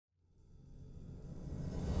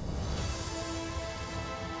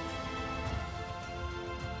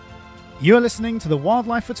You are listening to the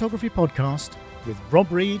Wildlife Photography Podcast with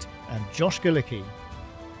Rob Reed and Josh Galicki,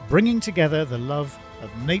 bringing together the love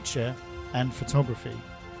of nature and photography.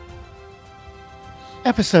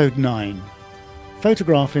 Episode 9,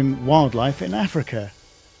 Photographing Wildlife in Africa,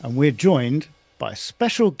 and we're joined by a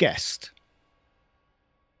special guest.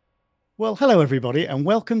 Well, hello everybody, and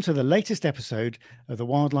welcome to the latest episode of the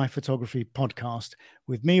Wildlife Photography Podcast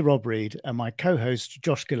with me, Rob Reed, and my co-host,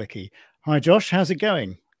 Josh Galicki. Hi Josh, how's it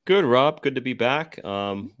going? Good, Rob. Good to be back.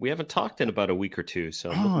 We haven't talked in about a week or two,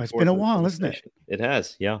 so it's been a while, hasn't it? It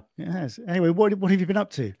has, yeah. It has. Anyway, what have you been up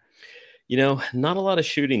to? You know, not a lot of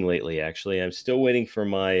shooting lately, actually. I'm still waiting for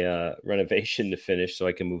my renovation to finish so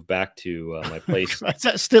I can move back to my place. Is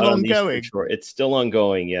that still ongoing? It's still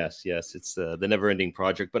ongoing, yes. It's the never-ending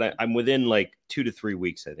project, but I'm within like 2 to 3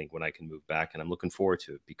 weeks, I think, when I can move back, and I'm looking forward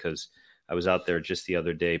to it because I was out there just the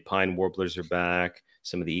other day. Pine warblers are back.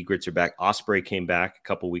 Some of the egrets are back. Osprey came back a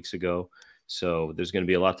couple weeks ago. So there's going to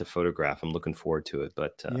be a lot to photograph. I'm looking forward to it,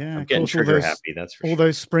 but I'm getting trigger happy. That's for sure. All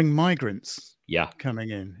those spring migrants coming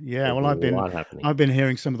in. Yeah, there's well, I've been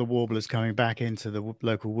hearing some of the warblers coming back into the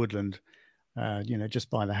local woodland, just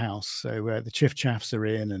by the house. So the chiff-chaffs are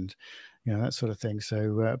in and, that sort of thing.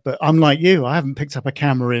 So, but unlike you, I haven't picked up a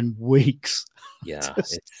camera in weeks. Yeah,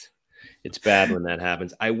 it's bad when that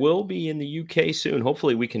happens. I will be in the UK soon.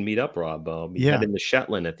 Hopefully we can meet up, Rob. I'll be heading to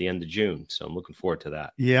Shetland at the end of June. So I'm looking forward to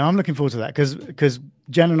that. Yeah, I'm looking forward to that because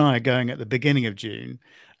Jen and I are going at the beginning of June,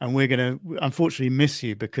 and we're going to unfortunately miss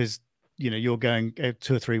you because, you're going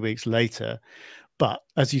 2 or 3 weeks later. But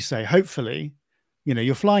as you say, hopefully,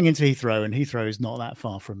 you're flying into Heathrow, and Heathrow is not that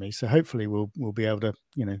far from me. So hopefully we'll be able to,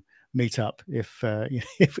 meet up if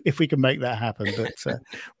we can make that happen, but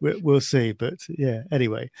we'll see. But yeah,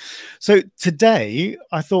 anyway, so today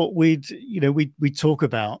I thought we'd talk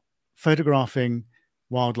about photographing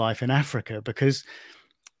wildlife in Africa, because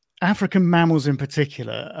African mammals in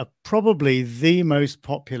particular are probably the most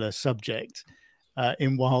popular subject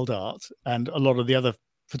in wild art and a lot of the other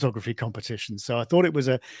photography competitions. So I thought it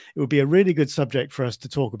would be a really good subject for us to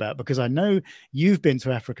talk about, because I know you've been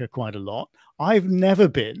to Africa quite a lot. I've never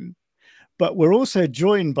been. But we're also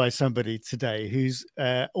joined by somebody today who's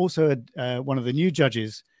also one of the new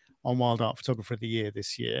judges on Wild Art Photographer of the Year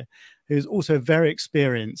this year, who's also very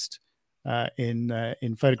experienced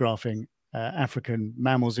in photographing African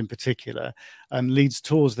mammals in particular, and leads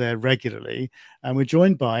tours there regularly. And we're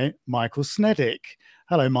joined by Michael Snedek.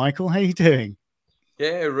 Hello, Michael. How are you doing?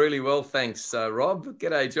 Yeah, really well, thanks, Rob.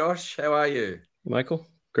 G'day, Josh. How are you? Michael,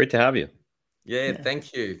 great to have you. Yeah.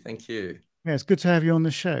 Thank you. Yeah, it's good to have you on the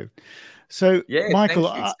show. So, Michael,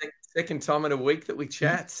 second time in a week that we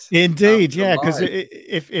chat. Indeed, because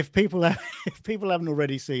if people haven't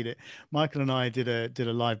already seen it, Michael and I did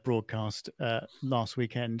a live broadcast last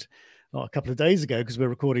weekend, a couple of days ago, because we're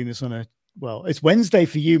recording this on it's Wednesday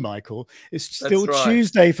for you, Michael. It's still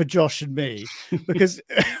Tuesday for Josh and me, because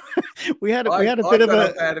we had a bit of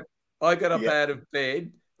a. I got up out of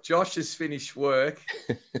bed. Josh has finished work.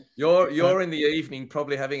 You're in the evening,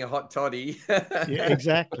 probably having a hot toddy. Yeah,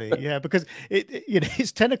 exactly. Yeah, because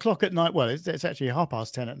it's 10 o'clock at night. Well, it's actually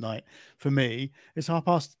 10:30 at night for me. It's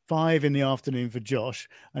 5:30 in the afternoon for Josh,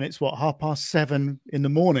 and it's 7:30 in the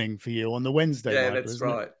morning for you on the Wednesday. Yeah,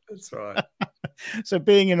 Michael, that's right. So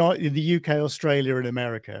being in the UK, Australia, and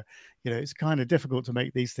America, it's kind of difficult to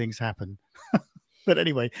make these things happen. But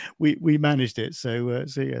anyway, we managed it. So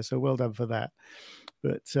well done for that.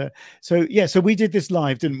 But so we did this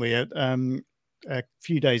live, didn't we, a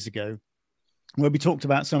few days ago, where we talked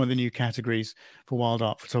about some of the new categories for Wild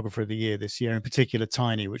Art Photographer of the Year this year, in particular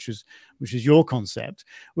Tiny, which is your concept,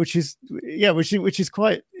 which is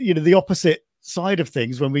quite the opposite side of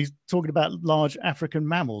things when we're talking about large African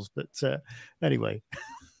mammals. But anyway.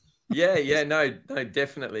 No,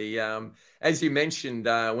 definitely. As you mentioned,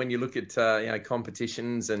 when you look at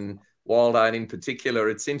competitions and wild art in particular,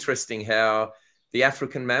 it's interesting how the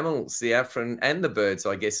African mammals, and the birds,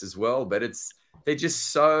 I guess, as well. But they're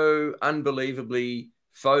just so unbelievably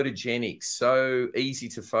photogenic, so easy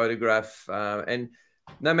to photograph. And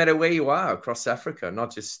no matter where you are across Africa,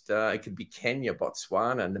 not just, it could be Kenya,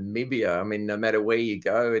 Botswana, Namibia. I mean, no matter where you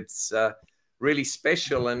go, it's really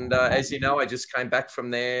special. And as you know, I just came back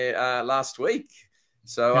from there last week.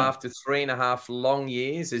 So after 3.5 long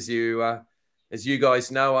years, as you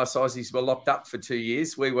guys know, us Aussies were locked up for 2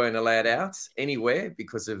 years. We weren't allowed out anywhere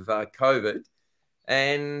because of COVID.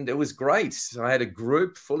 And it was great. So I had a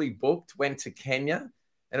group fully booked, went to Kenya,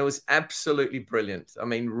 and it was absolutely brilliant. I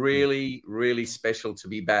mean, really, really special to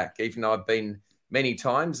be back. Even though I've been many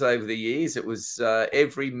times over the years, it was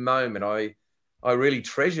every moment I really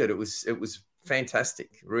treasured. It was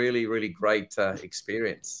fantastic. Really, really great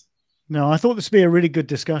experience. No, I thought this would be a really good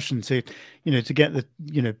discussion to, to get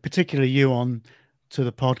the, particularly you on to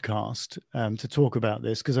the podcast to talk about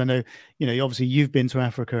this, because I know, obviously you've been to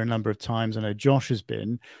Africa a number of times. I know Josh has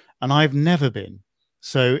been, and I've never been.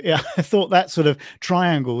 So yeah, I thought that sort of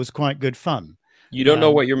triangle was quite good fun. You don't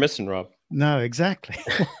know what you're missing, Rob. No, exactly.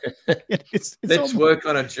 Let's work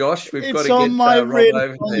on it, Josh. We've got to get Rob over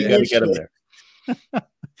there. You got to get him there.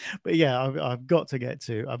 But yeah, I've got to get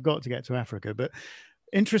to Africa. But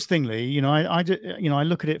interestingly, I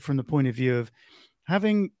look at it from the point of view of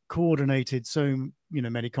having coordinated so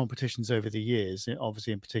many competitions over the years,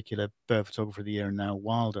 obviously in particular Bird Photographer of the Year and now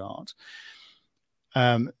Wild Art.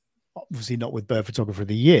 Obviously not with Bird Photographer of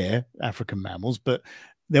the Year, African mammals, but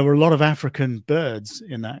there were a lot of African birds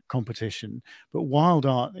in that competition. But Wild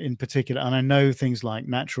Art in particular, and I know things like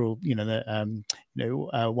natural,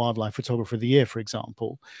 Wildlife Photographer of the Year, for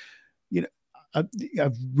example, a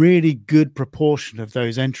really good proportion of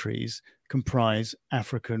those entries comprise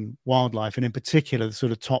African wildlife, and in particular the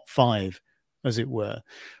sort of top 5, as it were.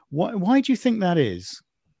 Why do you think that is?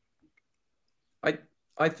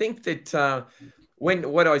 I think that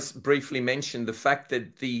what I briefly mentioned, the fact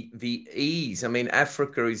that the ease, I mean,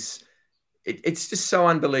 Africa is, it's just so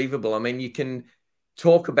unbelievable. I mean, you can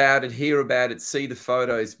talk about it, hear about it, see the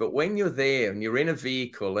photos, but when you're there and you're in a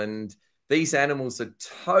vehicle and these animals are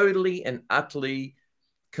totally and utterly,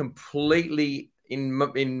 completely,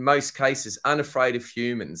 in most cases, unafraid of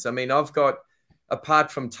humans. I mean, I've got,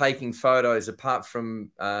 apart from taking photos, apart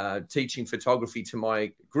from teaching photography to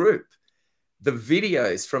my group, the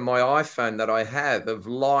videos from my iPhone that I have of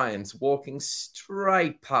lions walking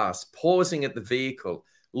straight past, pausing at the vehicle,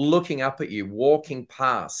 looking up at you, walking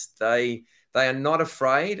past. They are not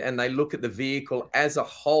afraid, and they look at the vehicle as a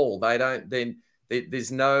whole. They don't then.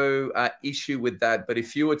 There's no issue with that. But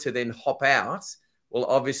if you were to then hop out, well,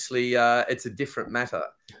 obviously it's a different matter.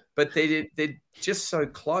 But they're just so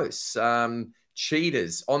close.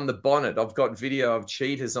 Cheetahs on the bonnet. I've got video of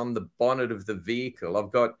cheetahs on the bonnet of the vehicle.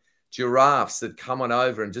 I've got giraffes that come on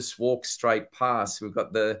over and just walk straight past. We've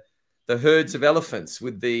got the herds of elephants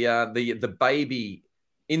with the baby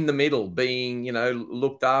in the middle being,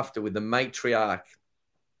 looked after, with the matriarch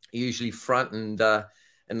usually front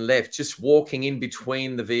and left, just walking in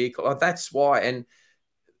between the vehicle. Oh, that's why. And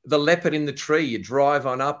the leopard in the tree, you drive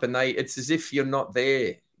on up and it's as if you're not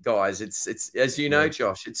there, guys. It's as you know,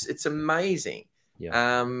 Josh, it's amazing.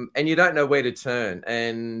 Yeah. And you don't know where to turn.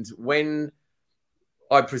 And when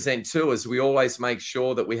I present tours, we always make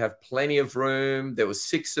sure that we have plenty of room. There were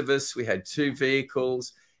 6 of us. We had 2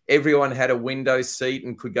 vehicles. Everyone had a window seat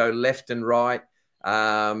and could go left and right.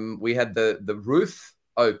 We had the roof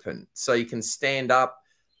open so you can stand up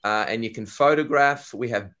and you can photograph. We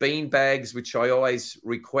have bean bags, which I always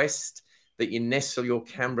request that you nestle your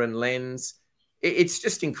camera and lens. It's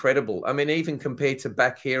just incredible. I mean, even compared to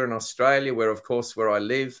back here in Australia, where I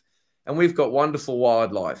live, and we've got wonderful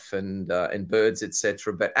wildlife and birds,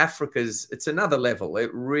 etc. But it's another level. It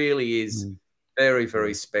really is very,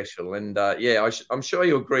 very special. And I'm sure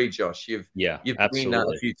you agree, Josh. You've been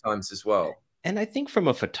a few times as well. And I think from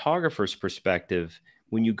a photographer's perspective,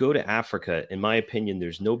 when you go to Africa, in my opinion,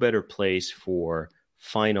 there's no better place for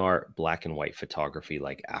fine art, black and white photography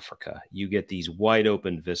like Africa. You get these wide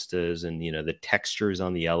open vistas and, the textures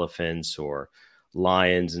on the elephants or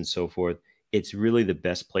lions and so forth. It's really the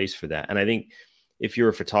best place for that. And I think if you're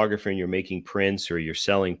a photographer and you're making prints or you're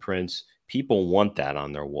selling prints, people want that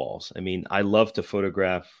on their walls. I mean, I love to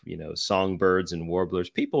photograph, songbirds and warblers.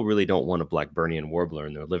 People really don't want a Blackburnian warbler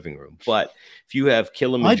in their living room. But if you have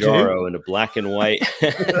Kilimanjaro in a black and white,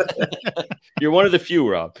 you're one of the few,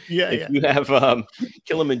 Rob. If you have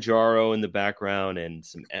Kilimanjaro in the background and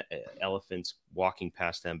some elephants walking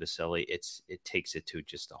past Amboseli, it takes it to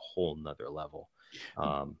just a whole nother level.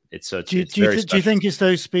 Do you think it's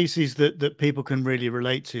those species that people can really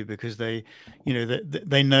relate to because they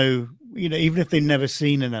know, even if they've never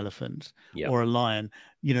seen an elephant or a lion,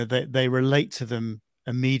 they relate to them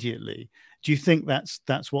immediately. Do you think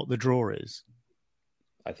that's what the draw is?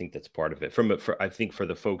 I think that's part of it. I think for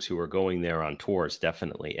the folks who are going there on tours,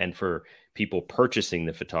 definitely, and for people purchasing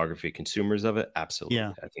the photography, consumers of it, absolutely.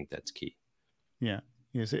 Yeah. I think that's key. Yeah,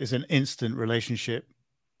 it's an instant relationship.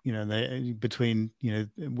 Between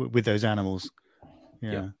with those animals.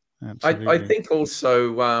 I think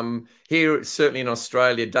also here, certainly in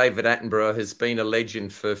Australia, David Attenborough has been a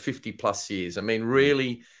legend for 50 plus years. I mean,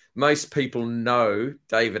 really, most people know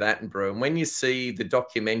David Attenborough. And when you see the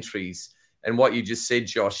documentaries and what you just said,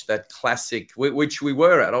 Josh, that classic, which we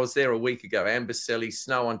were at, I was there a week ago, Amboseli,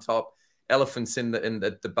 snow on top, elephants in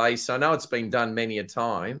the base. I know it's been done many a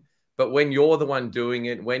time, but when you're the one doing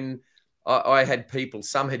it, when I had people,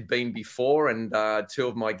 some had been before, and 2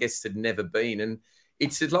 of my guests had never been. And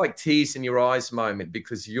it's like tears in your eyes moment,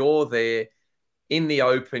 because you're there in the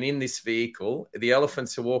open, in this vehicle. The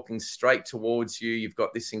elephants are walking straight towards you. You've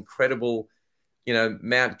got this incredible,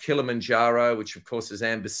 Mount Kilimanjaro, which of course is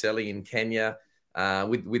Amboseli in Kenya,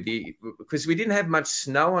 because we didn't have much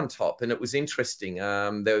snow on top, and it was interesting.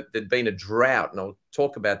 There'd been a drought, and I'll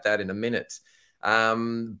talk about that in a minute.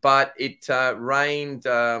 But it rained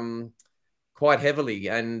quite heavily,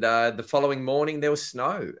 and the following morning there was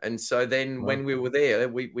snow. And so then when we were there,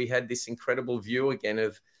 we had this incredible view again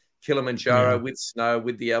of Kilimanjaro with snow,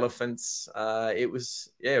 with the elephants. It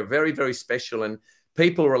was, very, very special. And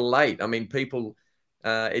people relate. I mean, people,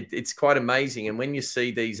 it's quite amazing. And when you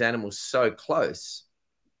see these animals so close,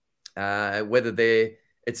 whether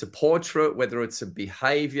it's a portrait, whether it's a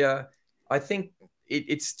behavior, I think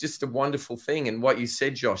it's just a wonderful thing. And what you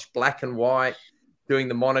said, Josh, black and white, doing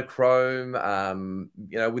the monochrome,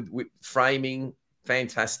 with framing,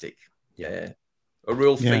 fantastic. Yeah. A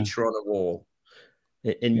real feature on the wall.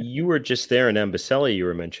 And you were just there in Amboseli, you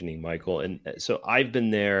were mentioning, Michael. And so I've been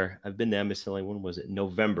there. I've been to Amboseli. When was it?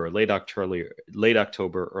 November, late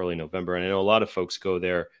October, early November. And I know a lot of folks go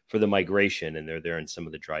there for the migration, and they're there in some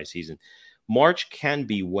of the dry season. March can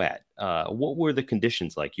be wet. What were the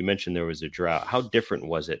conditions like? You mentioned there was a drought. How different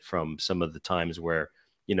was it from some of the times where,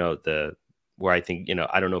 where I think,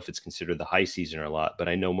 I don't know if it's considered the high season or a lot, but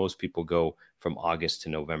I know most people go from August to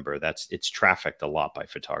November. It's trafficked a lot by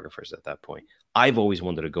photographers at that point. I've always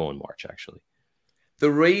wanted to go in March, actually.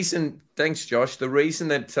 Thanks, Josh. The reason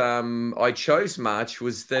that I chose March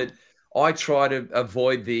was that I try to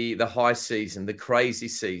avoid the high season, the crazy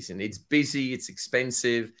season. It's busy, it's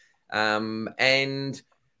expensive. And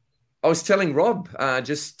I was telling Rob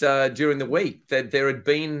just during the week that there had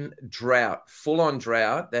been drought, full-on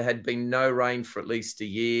drought. There had been no rain for at least a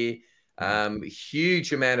year.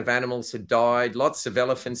 Huge amount of animals had died, lots of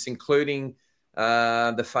elephants, including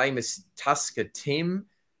the famous Tusker Tim.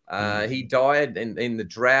 He died in the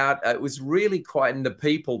drought. It was really quite, and the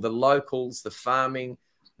people, the locals, the farming,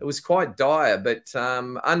 it was quite dire. But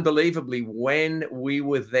unbelievably, when we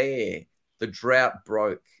were there, the drought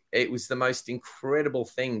broke. It was the most incredible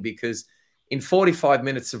thing, because in 45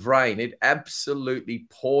 minutes of rain, it absolutely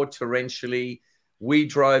poured torrentially. We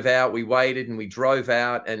drove out, we waited, and we drove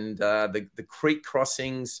out, and the creek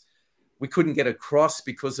crossings, we couldn't get across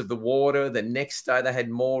because of the water. The next day they had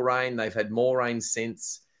more rain. They've had more rain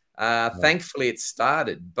since. Thankfully it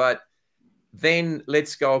started. But then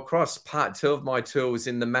let's go across. Part 2 of my tour was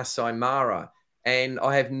in the Masai Mara, and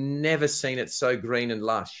I have never seen it so green and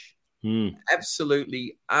lush.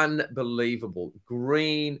 Absolutely unbelievable.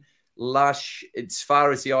 Green, lush, as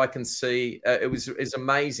far as the eye can see. It was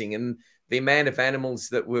amazing. And the amount of animals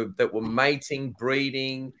that were mating,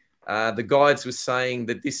 breeding. The guides were saying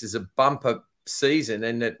that this is a bumper season,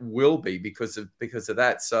 and it will be because of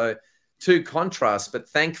that. So 2 contrasts, but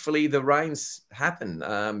thankfully the rains happen.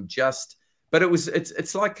 But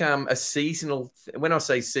it's like a seasonal. When I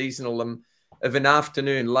say seasonal, of an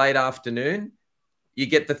afternoon, late afternoon, you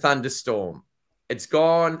get the thunderstorm. It's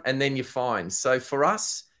gone, and then you're fine. So for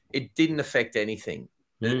us, it didn't affect anything.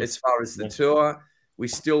 As far as the tour, we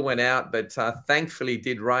still went out, but thankfully it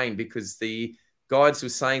did rain, because the guides were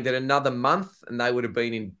saying that another month and they would have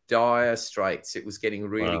been in dire straits. It was getting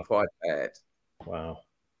really quite bad. Wow.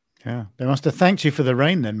 Yeah, they must have thanked you for the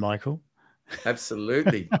rain then, Michael.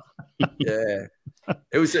 Absolutely. Yeah.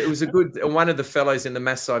 It was a good, one of the fellows in the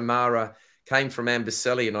Masai Mara came from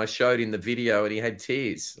Amboseli, and I showed him the video, and he had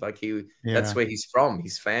tears. Like that's where he's from,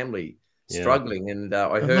 his family struggling. And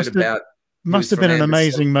I heard about. Must have been an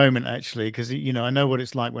amazing moment, actually, because I know what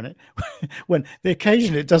it's like when the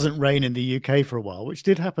occasion it doesn't rain in the UK for a while, which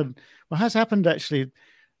did happen. Well, has happened actually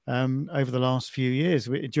over the last few years.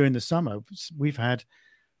 During the summer, we've had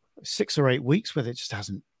 6 or 8 weeks where it just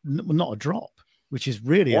hasn't, not a drop, which is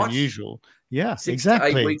really unusual. Yeah, 6 to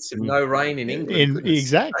 8 weeks of no rain in England.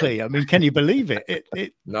 Exactly. I mean, can you believe it?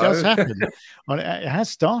 It does happen. It has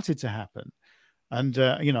started to happen. And,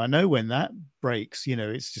 I know when that breaks,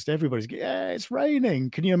 it's just everybody's, it's raining.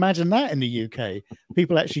 Can you imagine that in the UK?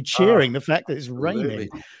 People actually cheering the fact that it's raining.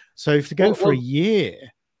 So if to go for a year,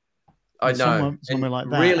 I know, somewhere like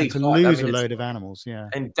that, really to lose a load of animals. Yeah.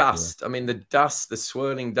 And dust. I mean, the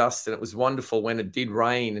swirling dust. And it was wonderful when it did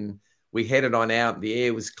rain, and we headed on out. The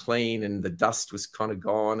air was clean, and the dust was kind of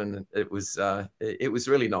gone. And it was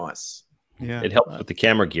really nice. Yeah. It helped with the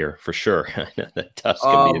camera gear for sure. The dust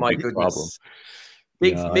can be a big problem.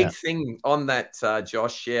 Big thing on that,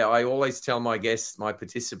 Josh. Yeah, I always tell my guests, my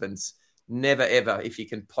participants, never, ever, if you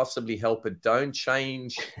can possibly help it, don't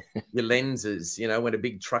change your lenses, you know, when a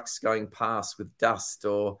big truck's going past with dust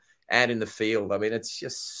or out in the field. I mean, it's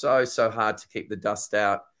just so hard to keep the dust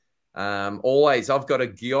out. Always, I've got a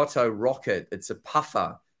Giotto Rocket. It's a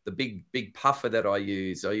puffer, the big puffer that I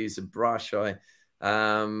use. I use a brush. It was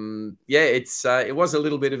a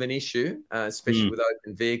little bit of an issue, especially with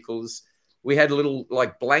open vehicles. We had little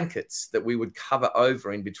like blankets that we would cover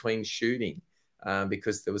over in between shooting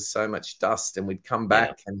because there was so much dust, and we'd come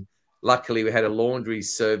back and luckily we had a laundry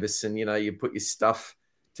service, and, you know, you put your stuff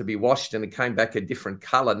to be washed and it came back a different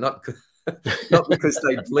color, not because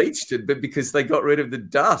they bleached it, but because they got rid of the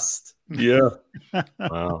dust. Yeah.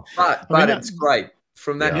 Wow. But it's great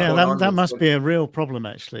from that. Yeah, that must be a real problem,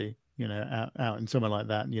 actually, you know, out in somewhere like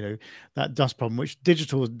that, you know, that dust problem, which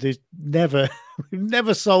digital never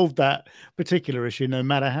solved that particular issue, no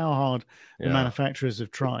matter how hard the manufacturers have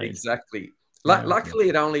tried. Exactly. Luckily,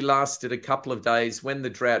 it only lasted a couple of days when the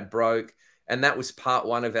drought broke. And that was part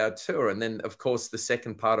one of our tour. And then, of course, the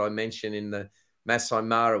second part I mentioned in the Masai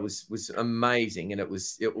Mara was amazing, and it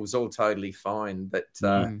was all totally fine. But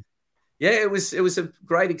it was a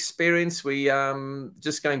great experience. We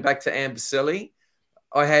just going back to Amboseli,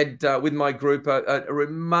 I had with my group a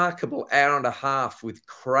remarkable hour and a half with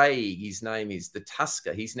Craig. His name is the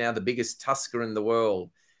Tusker. He's now the biggest Tusker in the world.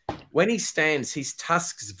 When he stands, his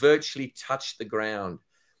tusks virtually touch the ground.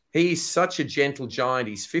 He is such a gentle giant.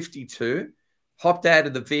 He's 52. Hopped out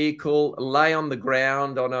of the vehicle, lay on the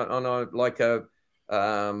ground on a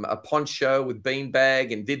poncho with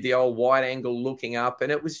beanbag, and did the old wide angle looking up,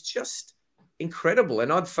 and it was just incredible.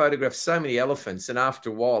 And I'd photographed so many elephants, and after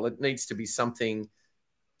a while, it needs to be something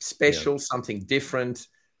special, something different.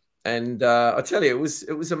 And I tell you, it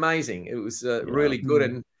was amazing. It was really good.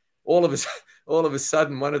 And all of a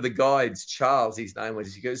sudden, one of the guides, Charles, his name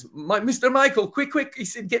was, he goes, "Mr. Michael, quick!" He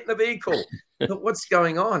said, "Get in the vehicle." But what's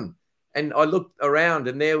going on? And I looked around,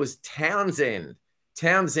 and there was Townsend.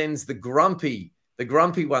 Townsend's the grumpy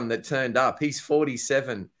one that turned up. He's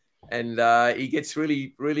 47, and he gets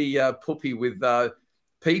really puppy with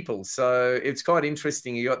people. So it's quite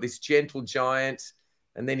interesting. You got this gentle giant,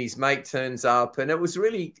 and then his mate turns up, and it was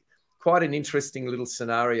really quite an interesting little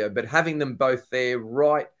scenario. But having them both there,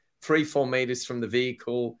 right 3-4 meters from the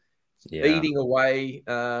vehicle, eating away,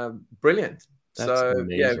 brilliant. That's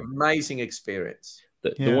amazing. Amazing experience.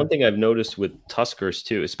 The one thing I've noticed with Tuskers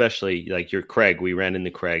too, especially like your Craig, we ran into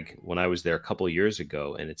Craig when I was there a couple of years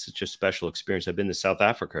ago, and it's such a special experience. I've been to South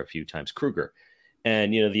Africa a few times, Kruger,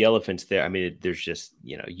 and, you know, the elephants there. I mean, there's just,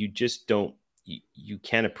 you know, you just don't, you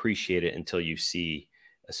can't appreciate it until you see,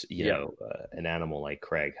 an animal like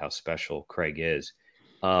Craig, how special Craig is.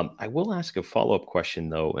 I will ask a follow-up question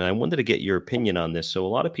though, and I wanted to get your opinion on this. So a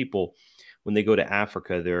lot of people, when they go to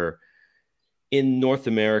Africa, they're in North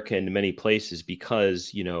America and many places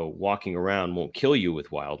because, you know, walking around won't kill you with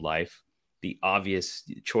wildlife. The obvious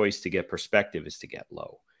choice to get perspective is to get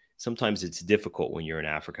low. Sometimes it's difficult when you're in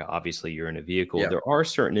Africa. Obviously, you're in a vehicle. Yeah. There are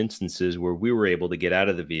certain instances where we were able to get out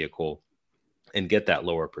of the vehicle and get that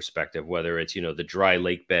lower perspective, whether it's, you know, the dry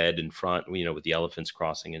lake bed in front, you know, with the elephants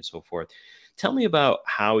crossing and so forth. Tell me about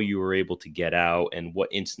how you were able to get out and what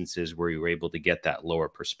instances where you were able to get that lower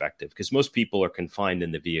perspective, because most people are confined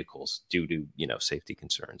in the vehicles due to, you know, safety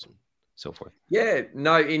concerns and so forth. Yeah,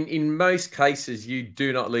 no, in most cases, you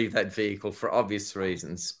do not leave that vehicle for obvious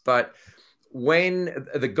reasons. But when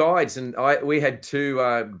the guides, and we had two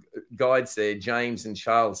guides there, James and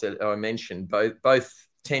Charles, that I mentioned, both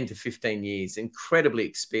 10 to 15 years, incredibly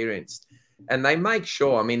experienced. And they make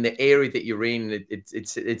sure, I mean, the area that you're in,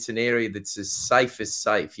 it's an area that's as safe as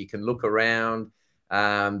safe. You can look around.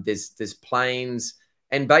 There's planes,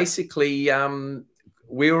 and basically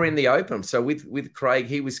we were in the open. So with Craig,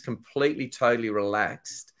 he was completely, totally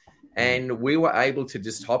relaxed, and we were able to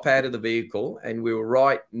just hop out of the vehicle, and we were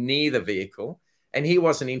right near the vehicle, and he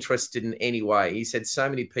wasn't interested in any way. He said so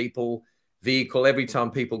many people, vehicle, every time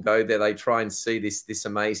people go there, they try and see this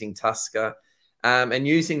amazing Tusker. And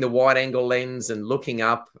using the wide angle lens and looking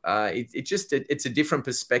up, it's a different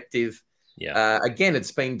perspective. Yeah. Again,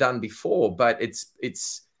 it's been done before, but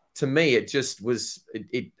it's to me, it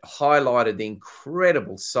highlighted the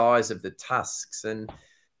incredible size of the tusks. And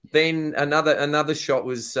then another shot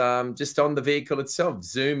was just on the vehicle itself,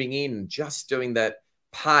 zooming in, just doing that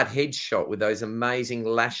part head shot with those amazing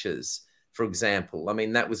lashes, for example. I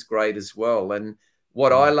mean, that was great as well. And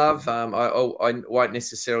what I love, I won't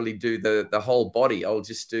necessarily do the whole body. I'll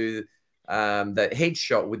just do the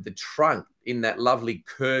headshot with the trunk in that lovely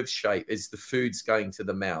curved shape as the food's going to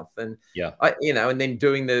the mouth. And, and then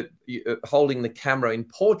doing holding the camera in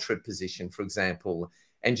portrait position, for example,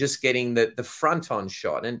 and just getting the front on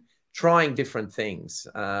shot. And trying different things.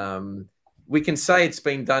 We can say it's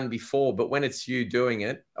been done before, but when it's you doing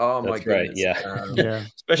it, oh my That's right. goodness. Yeah. Yeah.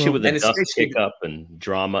 Especially Well, with the and dust especially, kick up and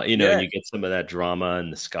drama, you know, yeah, and you get some of that drama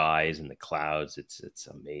in the skies and the clouds. It's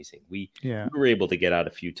amazing. We yeah. were able to get out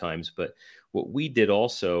a few times, but what we did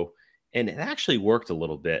also, and it actually worked a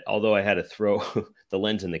little bit, although I had to throw the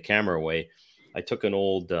lens and the camera away. I took an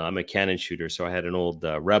old, I'm a Canon shooter, so I had an old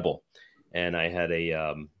Rebel, and I had a,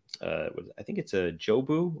 I think it's a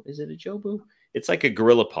Jobu. Is it a Jobu? It's like a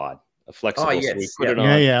Gorilla Pod, a flexible. oh So we yes, put yeah, it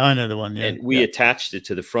Yeah, on, yeah, I know the one. Yeah. and we Yeah. attached it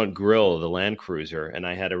to the front grille of the Land Cruiser, and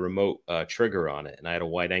I had a remote trigger on it, and I had a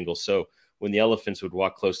wide angle. So when the elephants would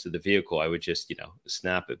walk close to the vehicle, I would just,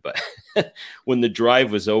 snap it. But when the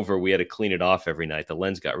drive was over, we had to clean it off every night. The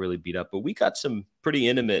lens got really beat up, but we got some pretty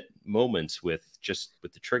intimate moments with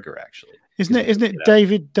the trigger, actually. Isn't it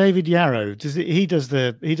David Yarrow? He does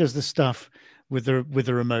the stuff with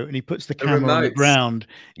the remote, and he puts the camera on the ground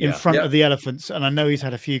in front of the elephants. And I know he's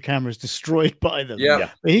had a few cameras destroyed by them. Yeah.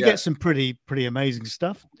 But he gets some pretty amazing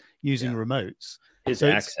stuff using remotes. His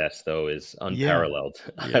access, though, is unparalleled.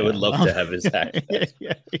 Yeah. I would love to have his access.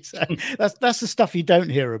 Yeah, exactly. That's the stuff you don't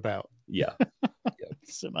hear about. Yeah.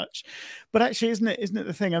 So much. But actually, isn't it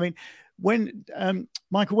the thing? I mean, when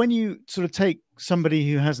Michael, when you sort of take somebody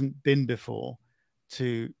who hasn't been before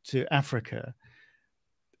to Africa,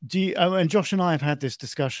 and Josh and I have had this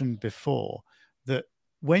discussion before, that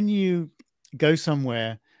when you go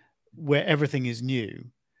somewhere where everything is new,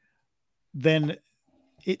 then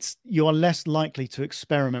you're less likely to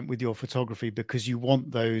experiment with your photography because you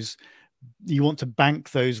want to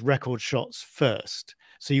bank those record shots first.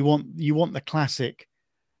 So you want the classic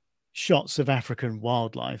shots of African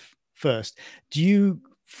wildlife first. Do you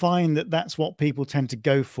find that that's what people tend to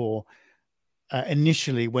go for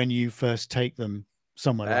initially when you first take them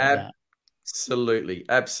somewhere like that?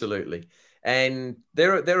 Absolutely. And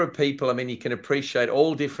there are people, I mean, you can appreciate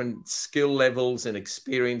all different skill levels and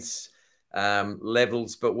experience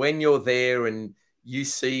levels, but when you're there and you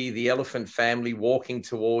see the elephant family walking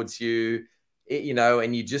towards you,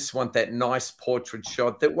 and you just want that nice portrait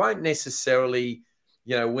shot that won't necessarily,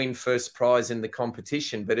 win first prize in the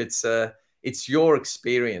competition, but it's your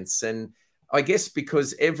experience. And I guess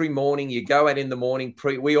because every morning you go out in the morning,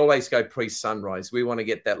 we always go pre-sunrise. We want to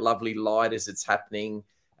get that lovely light as it's happening.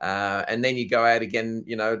 And then you go out again,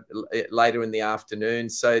 later in the afternoon.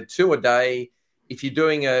 So 2 a day. If you're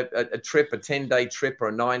doing a trip, a 10-day trip or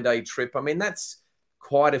a 9-day trip, I mean, that's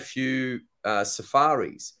quite a few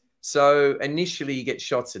safaris. So initially you get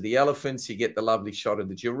shots of the elephants, you get the lovely shot of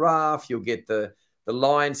the giraffe, you'll get the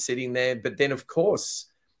lion sitting there. But then, of course,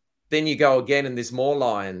 then you go again and there's more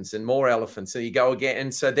lions and more elephants. So you go again.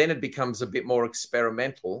 And so then it becomes a bit more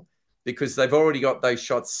experimental because they've already got those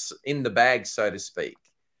shots in the bag, so to speak.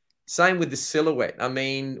 Same with the silhouette. I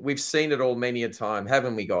mean, we've seen it all many a time,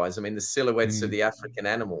 haven't we, guys? I mean, the silhouettes of the African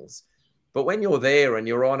animals. But when you're there and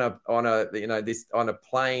you're on a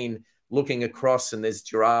plane looking across and there's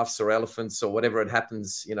giraffes or elephants or whatever it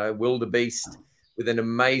happens, wildebeest with an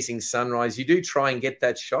amazing sunrise, you do try and get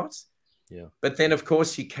that shot. Yeah. But then, of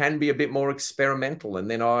course, you can be a bit more experimental. And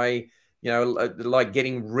then I like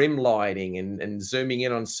getting rim lighting and zooming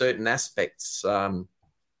in on certain aspects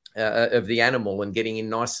of the animal and getting in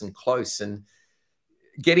nice and close and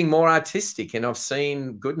getting more artistic. And I've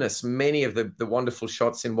seen, goodness, many of the wonderful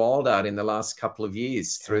shots in wild art in the last couple of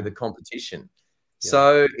years through the competition. Yeah.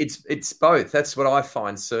 So it's both. That's what I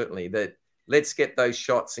find, certainly, that let's get those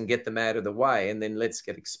shots and get them out of the way, and then let's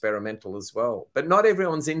get experimental as well. But not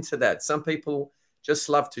everyone's into that. Some people just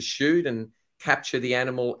love to shoot and capture the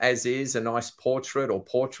animal as is, a nice portrait or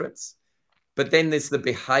portraits. But then there's the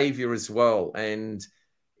behavior as well. And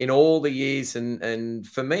in all the years, and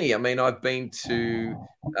for me, I mean, I've been to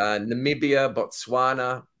Namibia,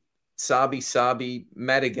 Botswana, Sabi,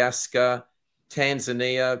 Madagascar,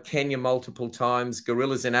 Tanzania, Kenya multiple times,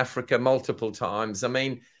 gorillas in Africa multiple times. I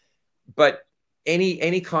mean, but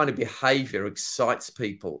any kind of behavior excites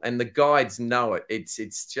people, and the guides know it.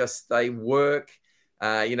 It's just they work.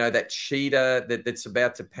 That cheetah that's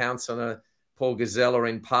about to pounce on a poor gazelle or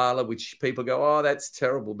impala, which people go, oh, that's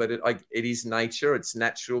terrible, but it is nature, it's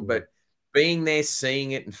natural. But being there,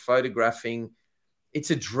 seeing it and photographing, it's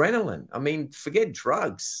adrenaline. I mean, forget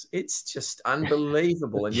drugs. It's just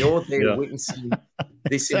unbelievable. And you're there witnessing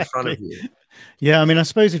this in front of you. Yeah, I mean, I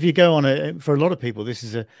suppose if you go on for a lot of people,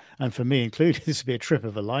 and for me included, this would be a trip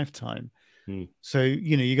of a lifetime. So,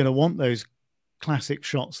 you're going to want those classic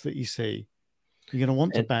shots that you see. You're going to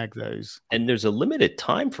want to bag those. And there's a limited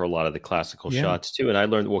time for a lot of the classical shots too. And I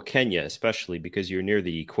learned, Kenya, especially because you're near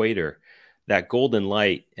the equator, that golden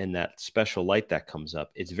light and that special light that comes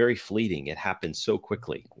up, it's very fleeting. It happens so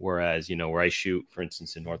quickly. Whereas, where I shoot, for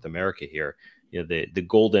instance, in North America here, the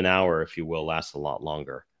golden hour, if you will, lasts a lot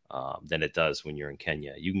longer than it does when you're in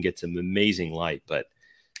Kenya. You can get some amazing light, but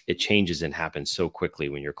it changes and happens so quickly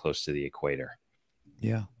when you're close to the equator.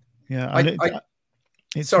 Yeah.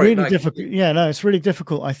 It's Sorry, really Mike. difficult. Yeah, no, it's really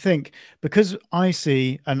difficult. I think because I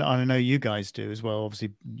see, and I know you guys do as well,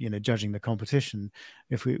 obviously, judging the competition,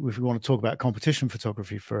 if we want to talk about competition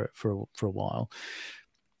photography for a while,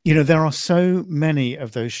 there are so many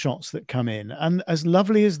of those shots that come in, and as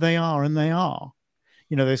lovely as they are,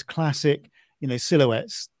 those classic,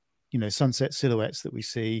 silhouettes, sunset silhouettes that we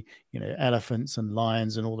see, elephants and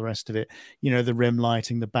lions and all the rest of it, the rim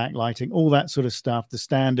lighting, the back lighting, all that sort of stuff, the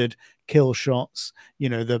standard kill shots,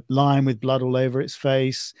 the lion with blood all over its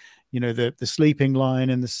face, the sleeping lion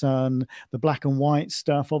in the sun, the black and white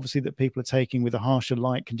stuff, obviously, that people are taking with the harsher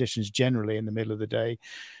light conditions generally in the middle of the day.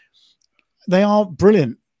 They are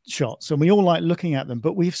brilliant shots and we all like looking at them,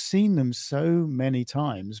 but we've seen them so many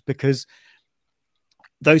times because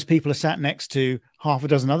those people are sat next to half a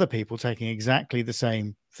dozen other people taking exactly the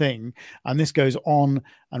same thing. And this goes on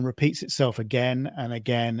and repeats itself again and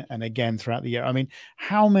again and again throughout the year. I mean,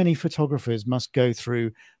 how many photographers must go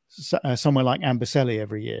through somewhere like Amboseli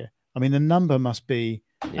every year? I mean, the number must be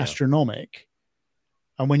astronomical.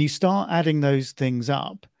 And when you start adding those things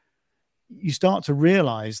up, you start to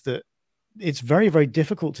realize that it's very, very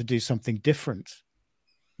difficult to do something different.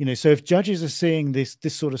 So if judges are seeing this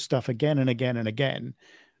sort of stuff again and again and again,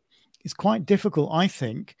 it's quite difficult, I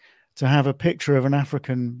think, to have a picture of an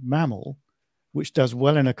African mammal which does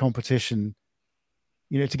well in a competition,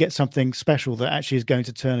 to get something special that actually is going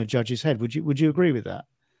to turn a judge's head. Would you agree with that?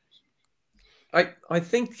 I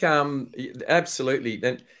think absolutely.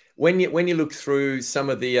 And when you look through some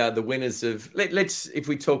of the winners of let's if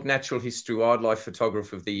we talk natural history wildlife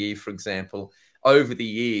photographer of the year, for example, over the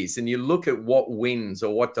years, and you look at what wins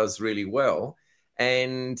or what does really well,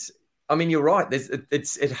 and I mean, you're right.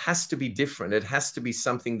 It has to be different. It has to be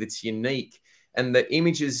something that's unique. And the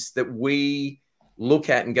images that we look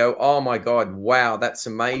at and go, oh my God, wow, that's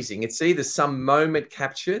amazing. It's either some moment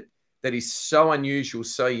captured that is so unusual,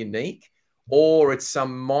 so unique, or it's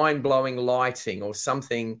some mind-blowing lighting or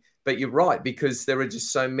something. But you're right, because there are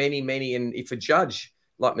just so many. And if a judge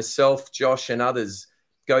like myself, Josh, and others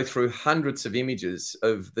go through hundreds of images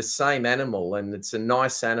of the same animal, and it's a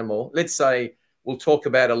nice animal, let's say, we'll talk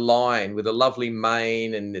about a lion with a lovely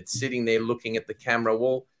mane and it's sitting there looking at the camera.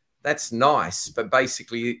 Well, that's nice, but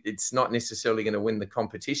basically it's not necessarily going to win the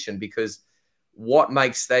competition, because what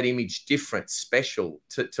makes that image different, special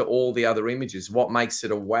to all the other images? What makes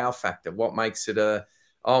it a wow factor? What makes it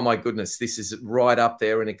oh my goodness, this is right up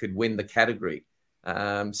there and it could win the category?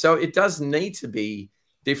 So it does need to be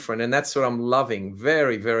different. And that's what I'm loving.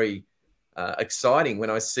 Very, very exciting when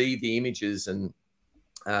I see the images and,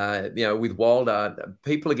 with wild art,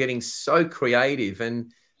 people are getting so creative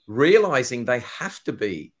and realizing they have to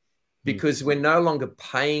be, because we're no longer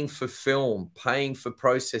paying for film, paying for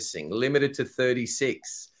processing, limited to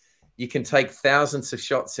 36. You can take thousands of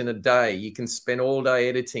shots in a day. You can spend all day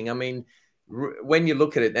editing. I mean, when you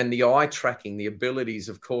look at it, and the eye tracking, the abilities,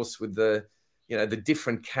 of course, with the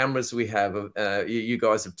different cameras we have, you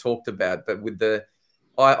guys have talked about, but with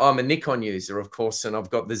I'm a Nikon user, of course, and I've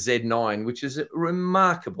got the Z9, which is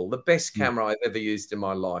remarkable, the best camera I've ever used in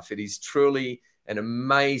my life. It is truly an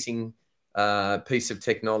amazing piece of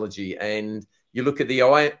technology. And you look at the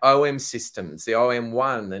OM systems, the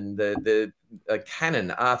OM1 and the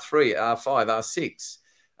Canon R3, R5, R6,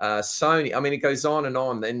 Sony. I mean, it goes on and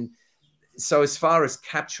on. And so as far as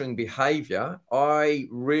capturing behavior, I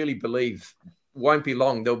really believe won't be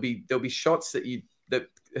long. There'll be shots that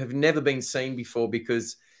have never been seen before,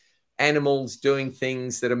 because animals doing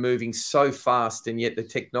things that are moving so fast, and yet the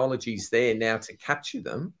technology's there now to capture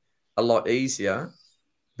them a lot easier.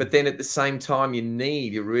 But then at the same time,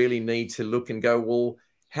 you really need to look and go, well,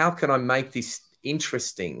 how can I make this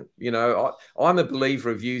interesting? I'm a believer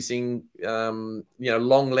of using,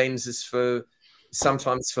 long lenses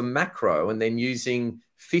sometimes for macro, and then using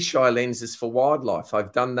fisheye lenses for wildlife.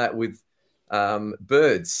 I've done that with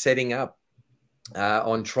birds, setting up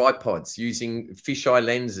on tripods using fisheye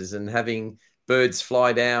lenses and having birds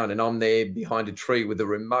fly down, and I'm there behind a tree with a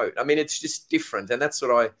remote. I mean, it's just different, and that's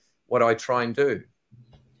what I try and do.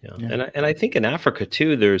 Yeah. And I think in Africa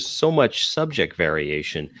too, there's so much subject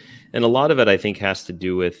variation, and a lot of it I think has to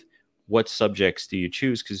do with what subjects do you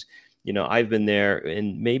choose? Because I've been there,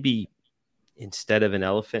 and maybe instead of an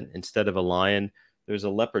elephant, instead of a lion, there's a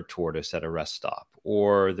leopard tortoise at a rest stop,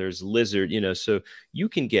 or there's lizard, so you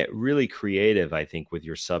can get really creative, I think, with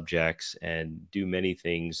your subjects and do many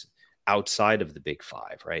things outside of the big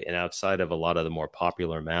five, right? And outside of a lot of the more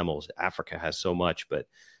popular mammals. Africa has so much, but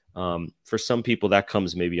for some people that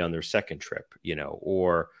comes maybe on their second trip,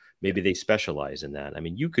 or maybe they specialize in that. I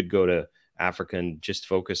mean, you could go to Africa and just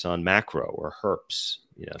focus on macro or herps,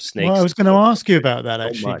 snakes. Well, I was going to ask you about that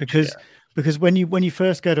actually, much, because when you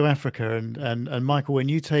first go to Africa and Michael, when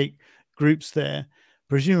you take groups there,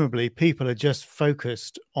 presumably people are just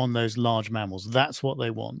focused on those large mammals. That's what they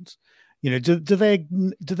want. Do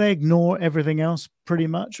they ignore everything else pretty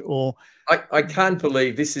much? Or I can't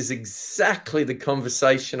believe this is exactly the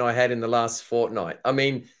conversation I had in the last fortnight. I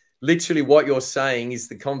mean, literally what you're saying is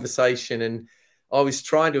the conversation. And I was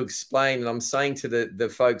trying to explain, and I'm saying to the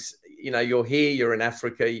folks, you're here, you're in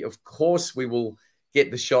Africa. Of course, we will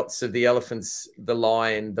get the shots of the elephants, the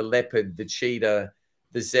lion, the leopard, the cheetah,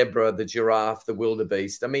 the zebra, the giraffe, the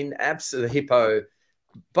wildebeest. I mean, absolutely, the hippo.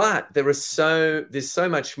 But there's so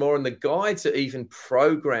much more, and the guides are even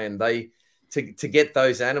programmed to get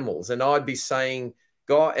those animals. And I'd be saying,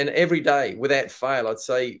 and every day without fail, I'd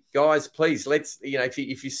say, guys, please, let's,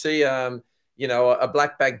 if you see a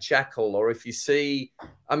black-bagged jackal, or if you see,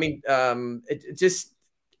 just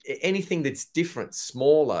anything that's different,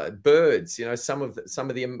 smaller birds, some of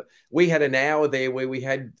the, we had an hour there where we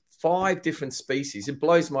had 5 different species. It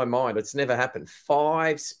blows my mind. It's never happened.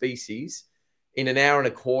 5 species in an hour and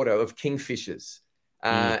a quarter of kingfishers.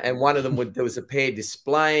 And one of them there was a pair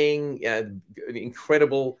displaying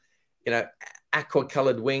incredible,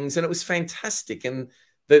 aqua-colored wings, and it was fantastic. And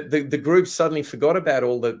the group suddenly forgot about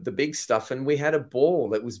all the big stuff, and we had a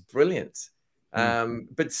ball. It was brilliant.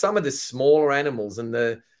 But some of the smaller animals and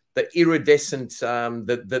the iridescent,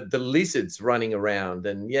 the lizards running around,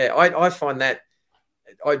 and I find that,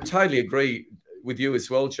 I totally agree with you as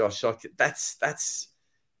well, Josh. That's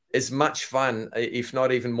as much fun, if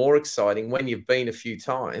not even more exciting, when you've been a few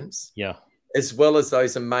times. Yeah. As well as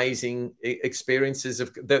those amazing experiences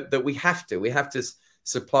that we have to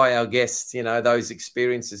supply our guests, those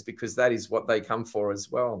experiences, because that is what they come for as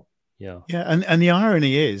well. Yeah. Yeah. And the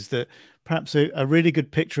irony is that perhaps a really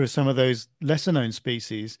good picture of some of those lesser known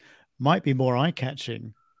species might be more eye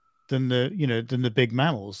catching than the big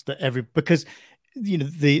mammals because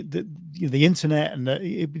the internet and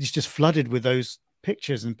it's just flooded with those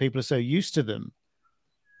pictures, and people are so used to them.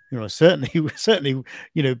 Certainly,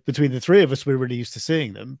 between the three of us, we're really used to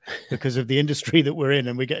seeing them because of the industry that we're in,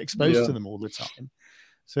 and we get exposed to them all the time.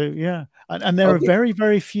 So yeah, and there are very,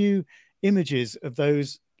 very few images of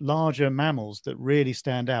those larger mammals that really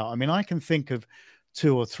stand out. I mean, I can think of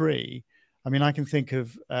 2 or 3. I mean, I can think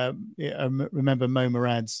of I remember Mo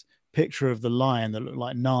Murad's picture of the lion that looked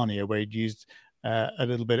like Narnia, where he'd used a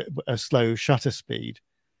little bit a slow shutter speed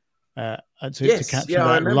to capture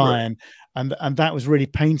that lion, and that was really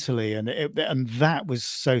painterly, and that was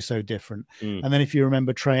so different. And then if you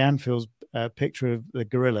remember Trey Anfield's picture of the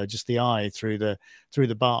gorilla, just the eye through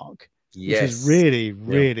the bark, which is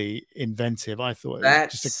really inventive. I thought it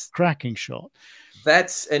was just a cracking shot.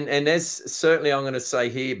 That's and as certainly I'm going to say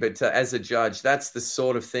here, but as a judge, that's the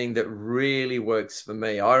sort of thing that really works for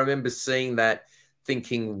me. I remember seeing that,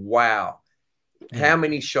 thinking, wow. How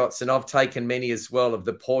many shots, and I've taken many as well, of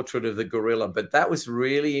the portrait of the gorilla, but that was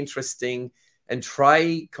really interesting. And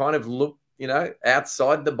Trey kind of looked,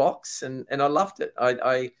 outside the box, and I loved it.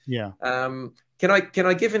 Can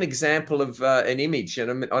I give an example of an image?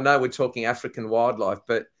 And I know we're talking African wildlife,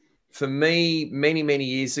 but for me, many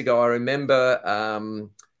years ago, I remember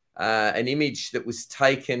an image that was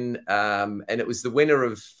taken, and it was the winner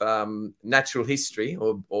of Natural History,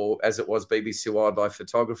 or as it was, BBC Wildlife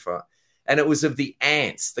Photographer. And it was of the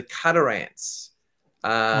ants, the cutter ants.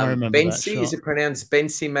 Bensi, is it pronounced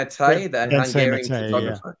Bensi Mate, the Hungarian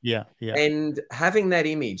photographer? Yeah. And having that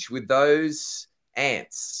image with those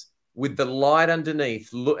ants, with the light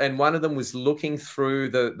underneath, and one of them was looking through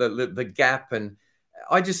the gap. And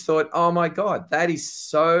I just thought, oh my God, that is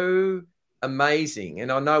so amazing.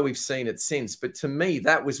 And I know we've seen it since, but to me,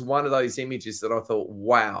 that was one of those images that I thought,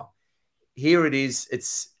 wow, here it is.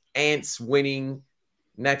 It's ants winning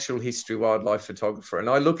Natural History Wildlife Photographer. And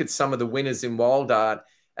I look at some of the winners in wild art,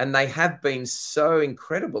 and they have been so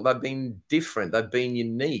incredible. They've been different. They've been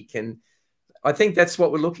unique. And I think that's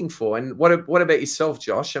what we're looking for. And what about yourself,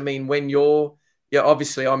 Josh? I mean, when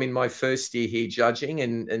obviously I'm in my first year here judging,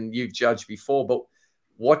 and you've judged before, but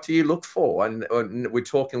what do you look for? And we're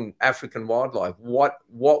talking African wildlife. What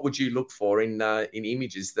would you look for in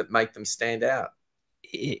images that make them stand out?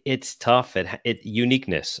 It's tough. It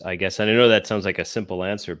uniqueness, I guess. And I know that sounds like a simple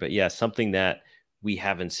answer, but yeah, something that we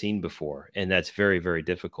haven't seen before. And that's very, very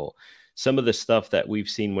difficult. Some of the stuff that we've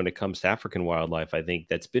seen when it comes to African wildlife, I think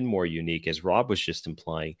that's been more unique, as Rob was just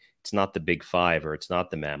implying. It's not the big five, or it's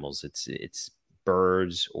not the mammals. It's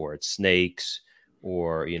birds, or it's snakes,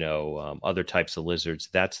 or other types of lizards.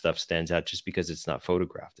 That stuff stands out just because it's not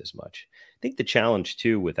photographed as much. I think the challenge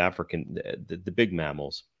too with the big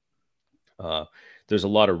mammals, there's a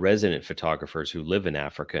lot of resident photographers who live in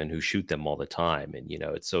Africa and who shoot them all the time, and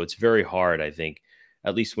it's very hard, I think,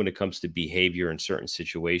 at least when it comes to behavior in certain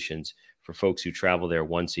situations, for folks who travel there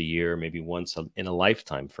once a year, maybe once in a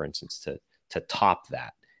lifetime, for instance, to top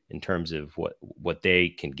that in terms of what they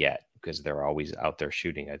can get, because they're always out there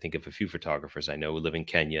shooting. I think of a few photographers I know who live in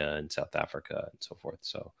Kenya and South Africa and so forth.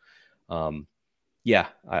 So,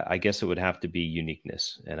 I guess it would have to be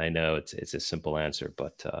uniqueness. And I know it's a simple answer,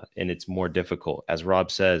 but and it's more difficult. As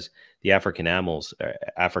Rob says, the African animals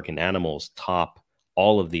top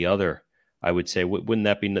all of the other. I would say, wouldn't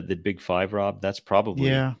that be the big five, Rob? That's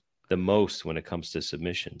probably the most when it comes to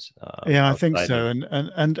submissions. I think so.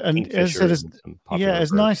 And as I said,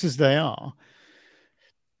 as nice as they are,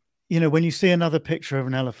 when you see another picture of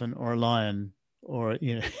an elephant or a lion or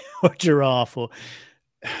or a giraffe, or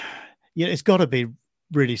it's got to be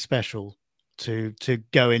really special to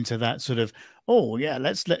go into that sort of,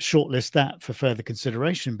 let's shortlist that for further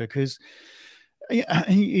consideration, because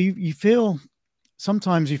you feel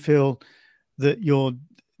that you're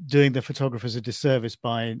doing the photographers a disservice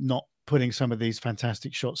by not putting some of these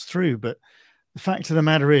fantastic shots through. But the fact of the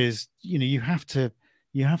matter is, you have to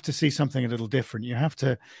see something a little different. You have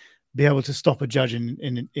to be able to stop a judge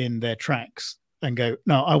in their tracks and go,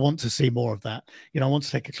 no, I want to see more of that. I want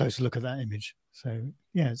to take a closer look at that image. So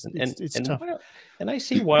it's tough. And I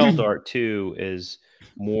see wild art too is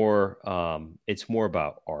more, it's more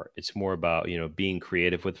about art. It's more about, being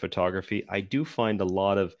creative with photography. I do find a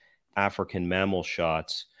lot of African mammal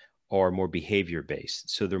shots are more behavior based.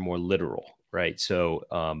 So they're more literal, right? So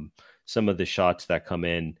some of the shots that come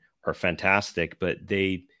in are fantastic, but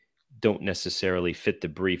they don't necessarily fit the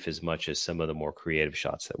brief as much as some of the more creative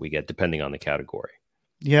shots that we get, depending on the category.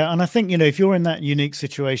 Yeah. And I think, if you're in that unique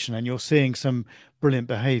situation and you're seeing some brilliant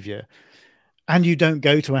behavior and you don't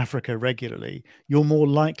go to Africa regularly, you're more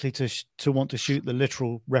likely to want to shoot the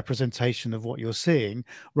literal representation of what you're seeing,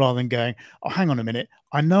 rather than going, oh, hang on a minute,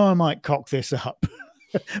 I know I might cock this up,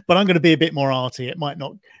 but I'm going to be a bit more arty. It might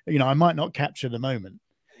not, I might not capture the moment.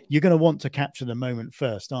 You're going to want to capture the moment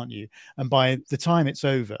first, aren't you? And by the time it's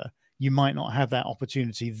over, you might not have that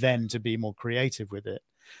opportunity then to be more creative with it.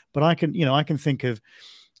 But I can think of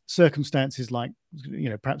circumstances like,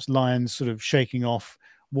 perhaps lions sort of shaking off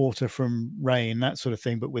water from rain, that sort of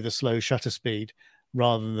thing, but with a slow shutter speed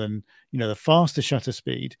rather than, the faster shutter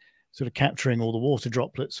speed, sort of capturing all the water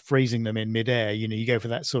droplets, freezing them in midair. You go for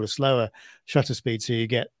that sort of slower shutter speed, so you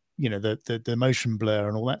get, the motion blur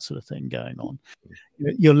and all that sort of thing going on.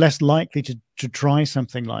 You're less likely to try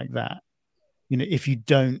something like that, if you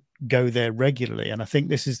don't go there regularly. And I think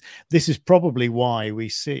this is probably why we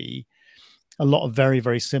see a lot of very,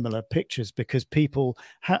 very similar pictures, because people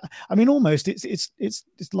almost it's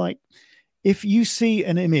like, if you see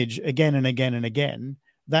an image again and again and again,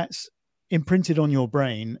 that's imprinted on your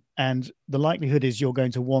brain, and the likelihood is you're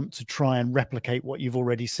going to want to try and replicate what you've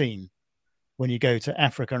already seen when you go to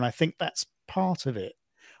Africa. And I think that's part of it,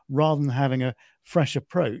 rather than having a fresh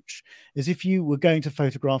approach. Is if you were going to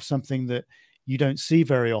photograph something that you don't see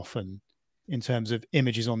very often in terms of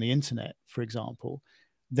images on the internet, for example,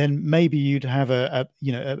 then maybe you'd have a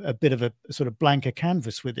bit of a sort of blanker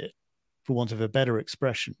canvas with it, for want of a better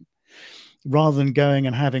expression, rather than going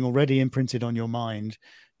and having already imprinted on your mind,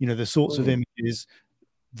 the sorts of images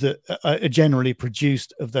that are generally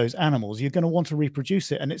produced of those animals. You're going to want to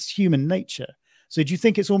reproduce it, and it's human nature. So do you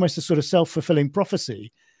think it's almost a sort of self-fulfilling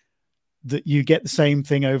prophecy that you get the same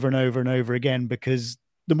thing over and over and over again, because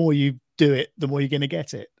the more you do it, the more you're going to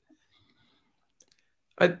get it?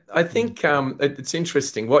 I think it's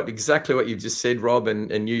interesting exactly what you've just said, Rob,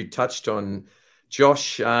 and you touched on,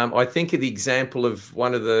 Josh. I think of the example of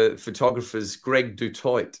one of the photographers, Greg Du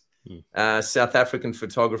Toit, South African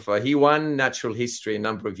photographer. He won Natural History a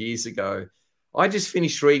number of years ago. I just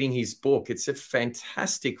finished reading his book. It's a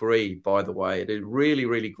fantastic read, by the way. It's a really,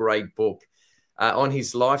 really great book on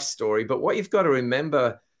his life story. But what you've got to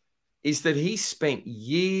remember is that he spent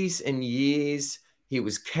years and years. He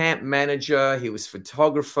was camp manager. He was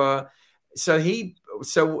photographer. So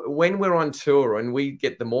when we're on tour and we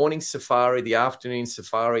get the morning safari, the afternoon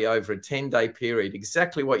safari over a 10-day period,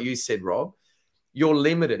 exactly what you said, Rob, you're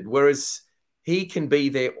limited. Whereas he can be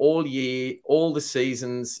there all year, all the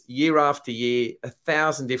seasons, year after year,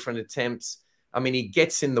 1,000 different attempts. I mean, he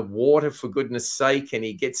gets in the water, for goodness sake, and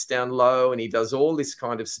he gets down low and he does all this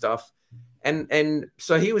kind of stuff. And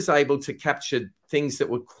so he was able to capture things that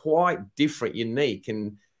were quite different, unique,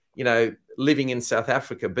 and, you know, living in South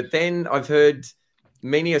Africa. But then I've heard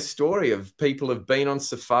many a story of people have been on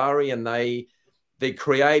safari and they're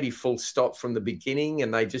creative full stop from the beginning.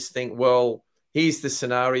 And they just think, well, here's the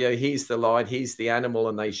scenario, here's the light, here's the animal,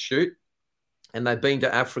 and they shoot. And they've been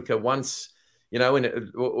to Africa once, you know,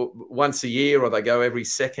 once a year, or they go every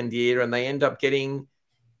second year, and they end up getting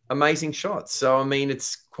amazing shots. So, I mean,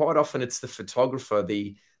 it's quite often it's the photographer,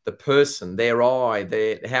 the person, their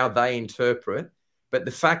eye, how they interpret. But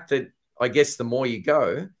the fact that, I guess, the more you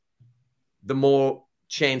go, the more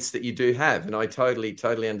chance that you do have. And I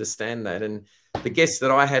totally understand that. And the guests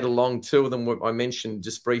that I had along, two of them I mentioned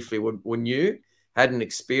just briefly were new, hadn't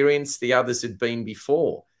experienced. The others had been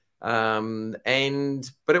before. But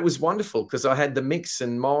it was wonderful because I had the mix,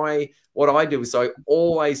 and what I do is I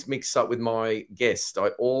always mix up with my guest. I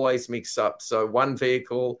always mix up. So one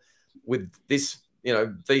vehicle with this, you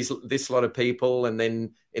know, this lot of people, and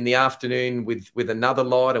then in the afternoon with another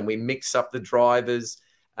lot, and we mix up the drivers.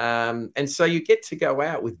 And so you get to go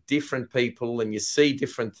out with different people and you see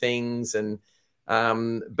different things. And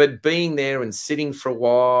but being there and sitting for a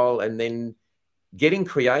while and then getting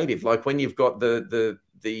creative, like when you've got the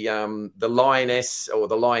lioness or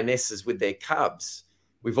the lionesses with their cubs.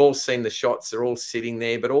 We've all seen the shots, they're all sitting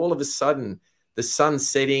there, but all of a sudden the sun's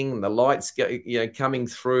setting and the lights coming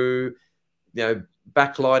through, you know,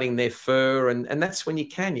 backlighting their fur, and that's when you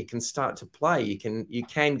can start to play. You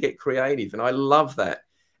can get creative, and I love that.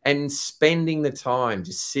 And spending the time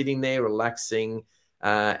just sitting there relaxing,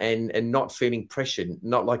 and not feeling pressured,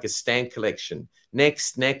 not like a stamp collection.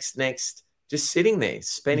 Next. Just sitting there,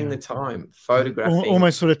 spending the time, photographing.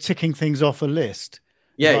 Almost sort of ticking things off a list.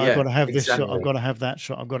 Yeah, I've got to have exactly. this shot. I've got to have that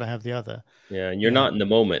shot. I've got to have the other. Yeah, and you're not in the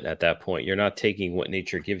moment at that point. You're not taking what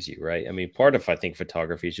nature gives you, right? I mean, part of, I think,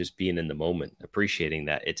 photography is just being in the moment, appreciating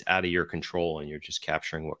that it's out of your control and you're just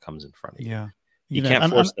capturing what comes in front of you. Yeah. You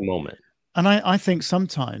can't force the moment. And I think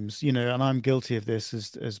sometimes, you know, and I'm guilty of this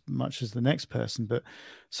as much as the next person, but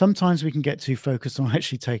sometimes we can get too focused on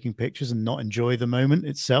actually taking pictures and not enjoy the moment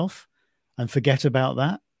itself and forget about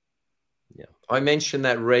that. Yeah. I mention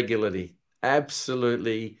that regularly.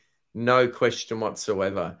 Absolutely no question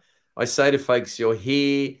whatsoever. I say to folks, you're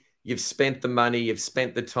here, you've spent the money, you've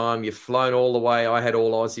spent the time, you've flown all the way. I had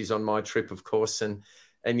all Aussies on my trip, of course, and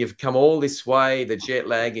you've come all this way, the jet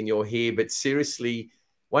lag, and you're here. But seriously,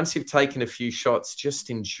 once you've taken a few shots, just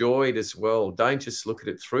enjoy it as well. Don't just look at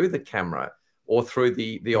it through the camera or through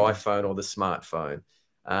the iPhone or the smartphone.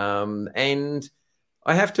 And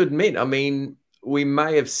I have to admit, I mean, we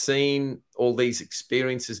may have seen all these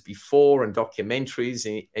experiences before and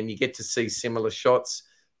documentaries, and you get to see similar shots.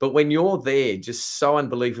 But when you're there, just so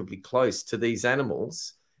unbelievably close to these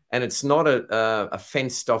animals, and it's not a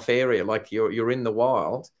fenced-off area like you're in the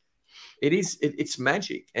wild, it's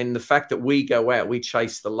magic. And the fact that we go out, we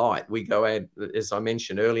chase the light. We go out, as I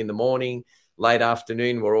mentioned, early in the morning, late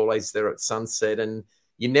afternoon. We're always there at sunset, and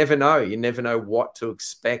you never know what to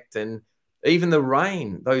expect. And even the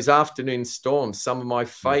rain, those afternoon storms, some of my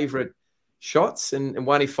favorite shots. And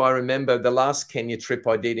one, if I remember, the last Kenya trip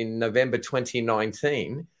I did in November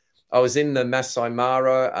 2019, I was in the Masai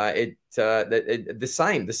Mara,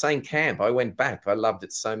 the same camp. I went back. I loved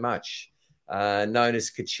it so much, known as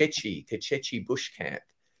Kachechi Bush Camp.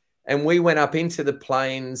 And we went up into the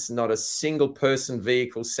plains, not a single person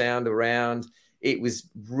vehicle sound around. It was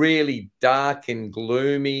really dark and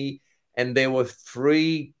gloomy. And there were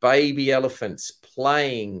 3 baby elephants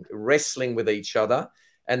playing, wrestling with each other.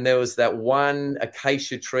 And there was that one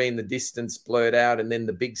acacia tree in the distance blurred out, and then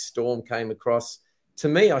the big storm came across. To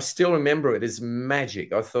me, I still remember it as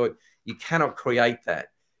magic. I thought, you cannot create that.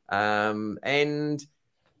 And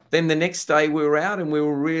then the next day we were out and we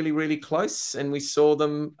were really, really close, and we saw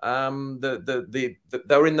them. They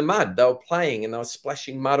were in the mud. They were playing and they were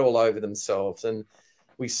splashing mud all over themselves. And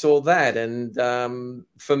we saw that. And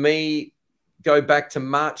for me, go back to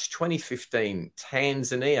March 2015,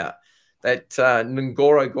 Tanzania, that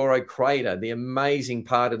Ngorongoro crater, the amazing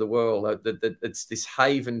part of the world. It's this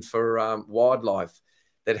haven for wildlife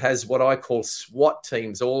that has what I call SWAT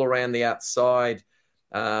teams all around the outside.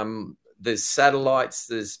 There's satellites,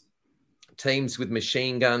 there's teams with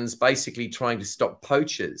machine guns, basically trying to stop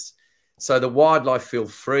poachers. So the wildlife feel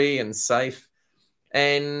free and safe.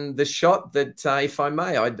 And the shot that, if I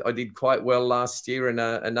may, I did quite well last year in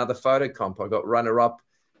another photo comp. I got runner-up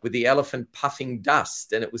with the elephant puffing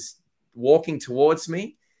dust, and it was walking towards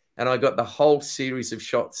me, and I got the whole series of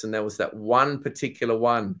shots. And there was that one particular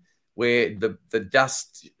one where the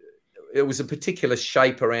dust it was a particular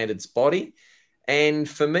shape around its body. And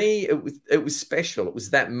for me, it was special. It was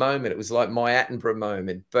that moment. It was like my Attenborough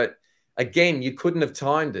moment. But again, you couldn't have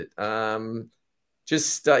timed it.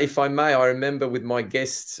 If I may, I remember with my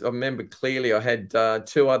guests, I remember clearly I had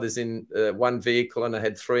 2 others in one vehicle and I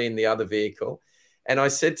had 3 in the other vehicle. And I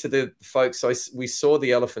said to the folks, we saw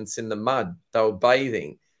the elephants in the mud. They were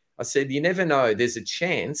bathing. I said, you never know. There's a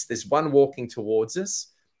chance. There's one walking towards us.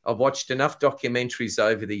 I've watched enough documentaries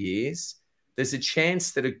over the years. There's a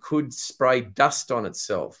chance that it could spray dust on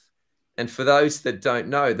itself. And for those that don't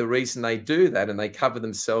know, the reason they do that and they cover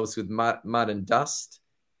themselves with mud and dust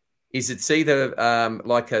is it's either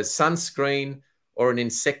like a sunscreen or an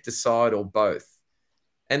insecticide or both.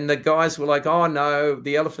 And the guys were like, oh, no,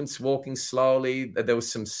 the elephant's walking slowly. There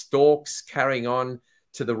was some stalks carrying on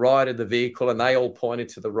to the right of the vehicle and they all pointed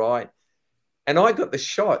to the right. And I got the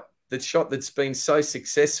shot that's been so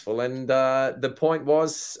successful. And the point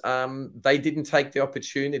was they didn't take the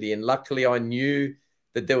opportunity. And luckily I knew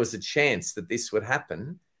that there was a chance that this would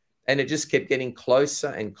happen. And it just kept getting closer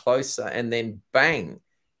and closer. And then bang,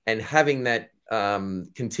 and having that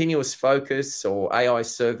continuous focus or AI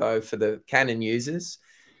servo for the Canon users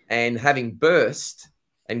and having burst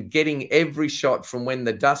and getting every shot from when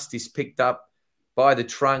the dust is picked up by the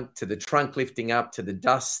trunk to the trunk lifting up to the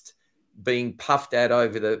dust being puffed out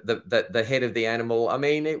over the head of the animal. I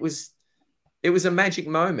mean, it was a magic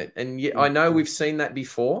moment. And I know we've seen that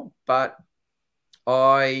before, but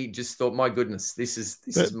I just thought, my goodness, this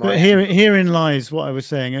is my... But herein lies what I was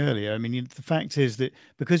saying earlier. I mean, the fact is that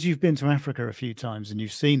because you've been to Africa a few times and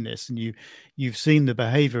you've seen this and you've seen the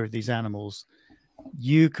behavior of these animals,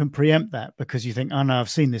 you can preempt that because you think, oh no, I've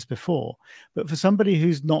seen this before. But for somebody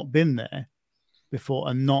who's not been there before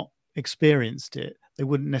and not experienced it, they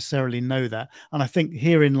wouldn't necessarily know that. And I think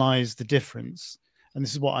herein lies the difference. And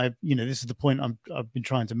this is what this is the point I've been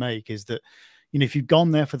trying to make, is that, if you've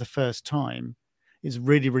gone there for the first time, it's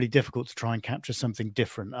really, really difficult to try and capture something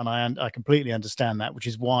different. And I completely understand that, which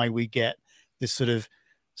is why we get this sort of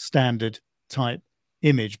standard type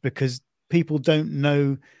image, because people don't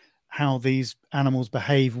know how these animals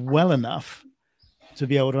behave well enough to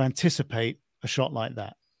be able to anticipate a shot like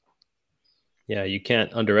that. Yeah, you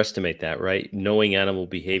can't underestimate that, right? Knowing animal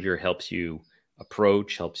behavior helps you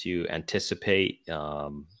approach, helps you anticipate.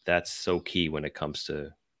 That's so key when it comes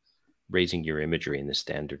to raising your imagery and the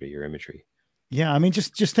standard of your imagery. Yeah, I mean,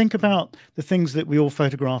 just think about the things that we all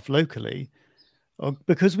photograph locally,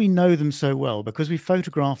 because we know them so well, because we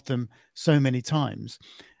photographed them so many times.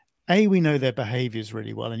 A, we know their behaviors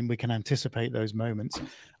really well and we can anticipate those moments.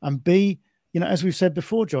 And B, as we've said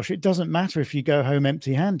before, Josh, it doesn't matter if you go home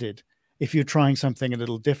empty-handed, if you're trying something a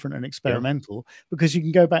little different and experimental, because you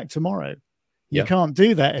can go back tomorrow. You can't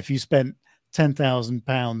do that if you spent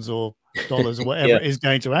 £10,000 or dollars or whatever it is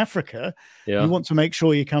going to Africa. You want to make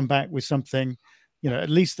sure you come back with something, at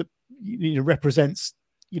least that represents,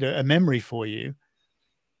 a memory for you.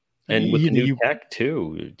 And with the new tech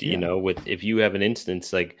too, if you have an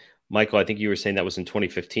instance like Michael, I think you were saying that was in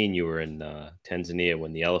 2015. You were in Tanzania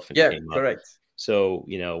when the elephant came up. Correct. So,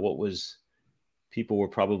 people were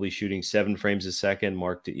probably shooting 7 frames a second,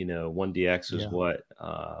 marked, 1DX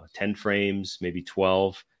was 10 frames, maybe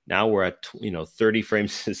 12. Now we're at, 30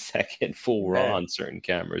 frames a second full raw on certain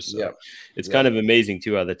cameras. So it's kind of amazing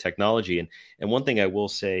too, how the technology. And one thing I will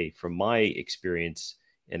say from my experience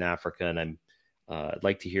in Africa, and I'd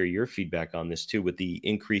like to hear your feedback on this too, with the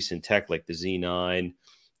increase in tech, like the Z9,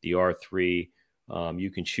 the R3,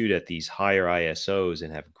 you can shoot at these higher ISOs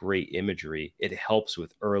and have great imagery. It helps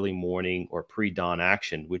with early morning or pre-dawn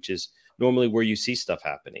action, which is normally where you see stuff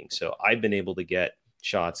happening. So I've been able to get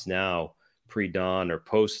shots now pre-dawn or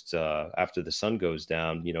post after the sun goes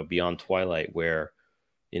down, beyond twilight, where,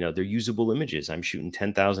 they're usable images. I'm shooting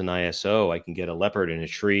 10,000 ISO. I can get a leopard in a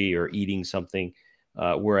tree or eating something.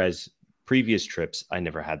 Whereas previous trips, I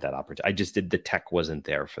never had that opportunity. The tech wasn't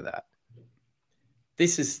there for that.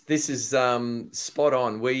 This is spot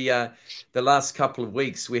on. We the last couple of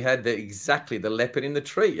weeks we had exactly the leopard in the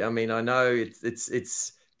tree. I mean, I know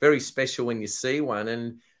it's very special when you see one.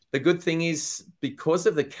 And the good thing is, because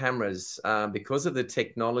of the cameras, because of the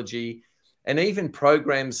technology, and even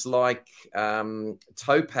programs like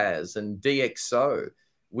Topaz and DxO,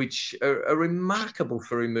 which are remarkable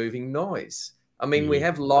for removing noise. I mean, we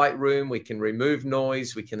have Lightroom, we can remove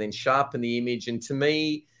noise, we can then sharpen the image. And to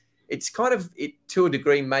me, it's kind of, to a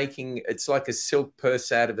degree, it's like a silk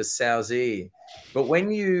purse out of a sow's ear. But when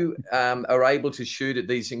you are able to shoot at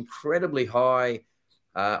these incredibly high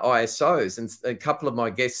ISOs, and a couple of my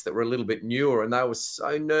guests that were a little bit newer, and they were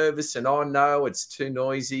so nervous and, oh no, it's too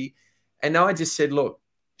noisy. And I just said, look,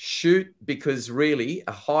 shoot, because really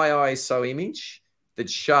a high ISO image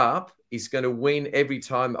that's sharp is going to win every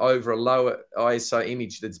time over a lower ISO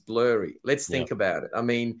image that's blurry. Let's think about it. I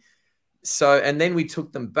mean, so, and then we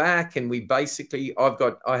took them back, and we basically,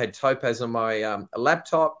 I had Topaz on my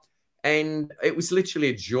laptop, and it was literally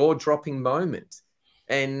a jaw-dropping moment.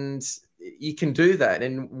 And you can do that.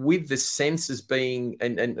 And with the sensors being,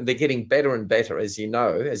 and they're getting better and better, as you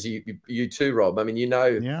know, as you too, Rob. I mean, you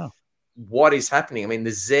know, what is happening. I mean,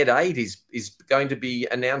 the Z8 is going to be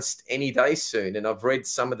announced any day soon. And I've read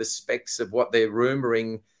some of the specs of what they're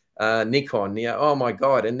rumoring, Nikon. Yeah, oh my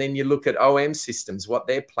God. And then you look at OM Systems, what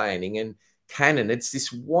they're planning, and Canon. It's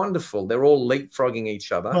this wonderful. They're all leapfrogging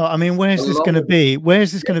each other. Well, I mean, where's this going to be?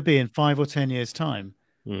 Where's this going to be in 5 or 10 years' time?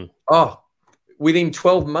 Oh, within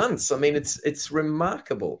 12 months. I mean, it's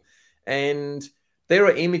remarkable. And there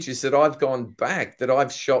are images that I've gone back that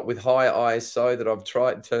I've shot with high ISO that I've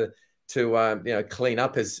tried to clean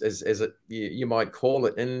up, as you might call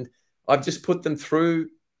it, and I've just put them through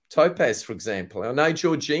Topaz, for example. I know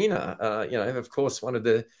Georgina, of course, one of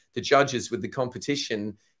the judges with the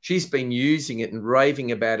competition. She's been using it and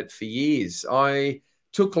raving about it for years. I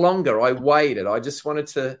took longer. I waited. I just wanted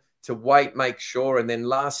to wait, make sure. And then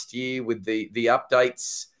last year with the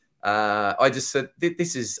updates, I just said,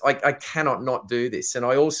 this is, I cannot not do this. And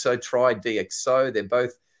I also tried DxO. They're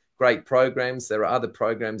both great programs. There are other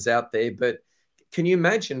programs out there. But can you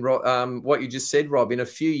imagine what you just said, Rob? In a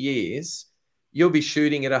few years, you'll be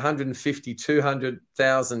shooting at 150,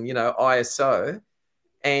 200,000, ISO.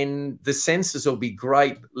 And the sensors will be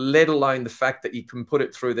great, let alone the fact that you can put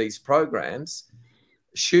it through these programs,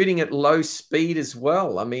 shooting at low speed as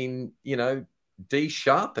well. I mean,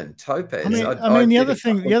 de-sharpen Topaz. I mean,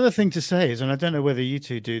 the other thing to say is, and I don't know whether you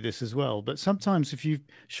two do this as well, but sometimes if you've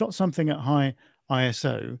shot something at high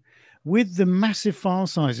ISO, with the massive file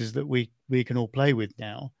sizes that we can all play with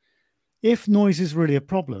now, if noise is really a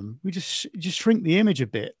problem, we just shrink the image a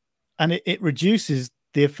bit, and it reduces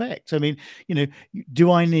the effect. I mean,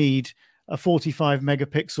 do I need a 45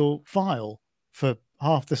 megapixel file for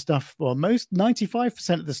half the stuff, or most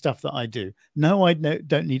 95% of the stuff that I do? No, I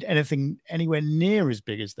don't need anything anywhere near as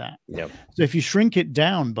big as that. Yep. So if you shrink it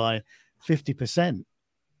down by 50%,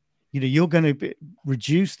 you're going to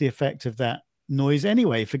reduce the effect of that noise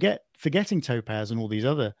anyway. Forgetting Topaz and all these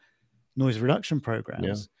other noise reduction programs.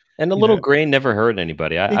 Yeah. And a little grain never hurt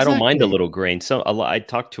anybody. Exactly. I don't mind a little grain. So I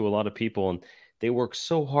talk to a lot of people, and they work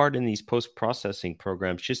so hard in these post-processing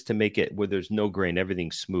programs just to make it where there's no grain,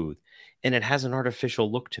 everything's smooth, and it has an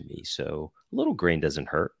artificial look to me. So a little grain doesn't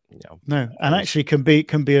hurt, No, and actually can be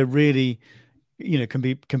a really, can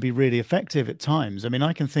be really effective at times. I mean,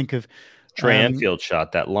 I can think of Trey Anfield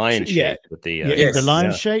shot that lion shake with the the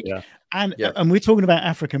lion shake, and we're talking about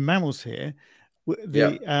African mammals here.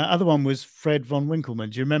 The other one was Fred von Winkelmann.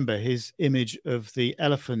 Do you remember his image of the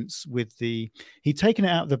elephants with he'd taken it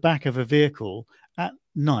out of the back of a vehicle at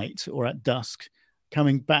night or at dusk,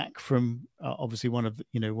 coming back from obviously one of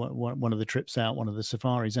the trips out, one of the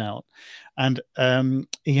safaris out, and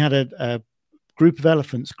he had a group of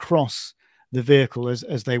elephants cross the vehicle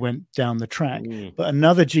as they went down the track, but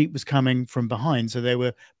another Jeep was coming from behind, so they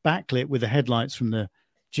were backlit with the headlights from the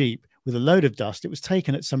Jeep with a load of dust. It was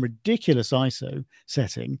taken at some ridiculous ISO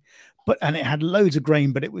setting, and it had loads of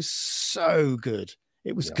grain, but it was so good.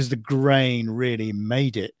 It was because the grain really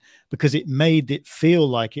made it, because it made it feel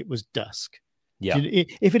like it was dusk. Yeah.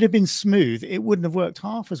 If it had been smooth, it wouldn't have worked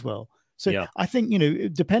half as well. So I think,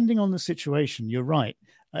 depending on the situation, you're right.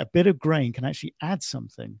 A bit of grain can actually add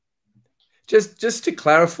something. Just to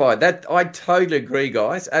clarify that, I totally agree,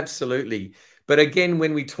 guys. Absolutely. But again,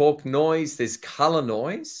 when we talk noise, there's color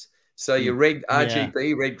noise. So your red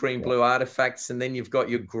RGB, red, green, blue artifacts, and then you've got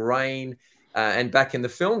your grain. And back in the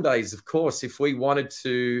film days, of course, if we wanted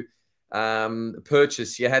to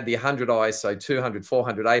purchase, you had the 100 ISO, 200,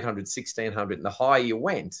 400, 800, 1600, and the higher you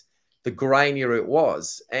went, the grainier it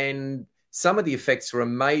was. And some of the effects were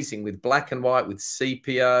amazing with black and white, with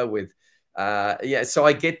sepia, with so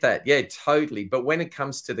I get that. Yeah, totally. But when it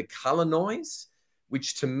comes to the color noise,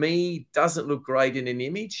 which to me doesn't look great in an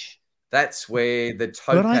image, that's where the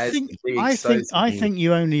Topaz. But I think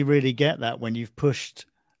you only really get that when you've pushed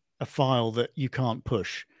a file that you can't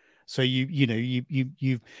push. So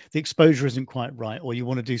the exposure isn't quite right, or you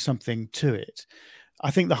want to do something to it.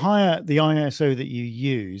 I think the higher the ISO that you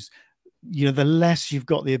use, the less you've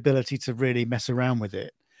got the ability to really mess around with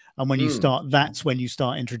it. And when you that's when you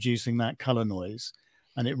start introducing that color noise,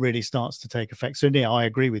 and it really starts to take effect. So I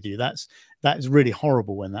agree with you. That is really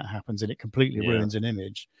horrible when that happens, and it completely ruins an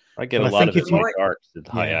image. I get a lot of it in darks at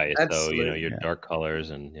high ISO, your dark colors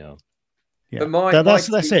and Yeah, But that's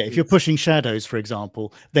it. If you're pushing shadows, for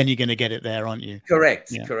example, then you're going to get it there, aren't you?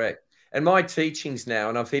 Correct. And my teachings now,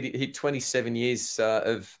 and I've hit 27 years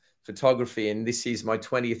of photography, and this is my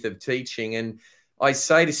 20th of teaching. And I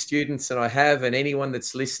say to students, and I have, and anyone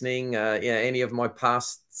that's listening, any of my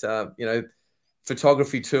past,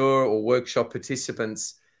 photography tour or workshop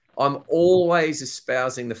participants, I'm always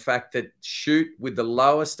espousing the fact that shoot with the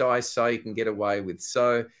lowest ISO you can get away with.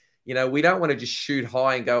 So, we don't want to just shoot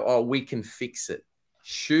high and go, oh, we can fix it.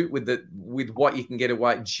 Shoot with what you can get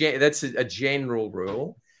away. That's a general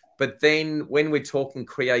rule. But then when we're talking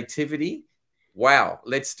creativity, wow,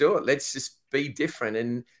 let's do it. Let's just be different.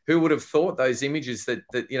 And who would have thought those images that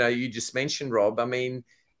you just mentioned, Rob? I mean,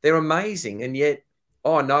 they're amazing. And yet,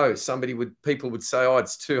 oh no, people would say, oh,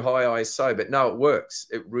 it's too high ISO, but no, it works.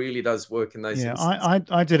 It really does work in those instances.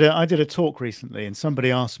 I did a talk recently, and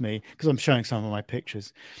somebody asked me, because I'm showing some of my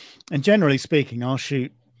pictures, and generally speaking, I'll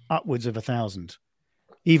shoot upwards of 1,000,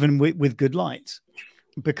 even with good lights,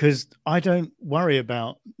 because I don't worry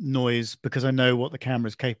about noise, because I know what the camera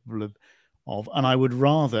is capable of, and I would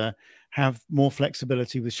rather have more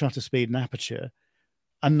flexibility with shutter speed and aperture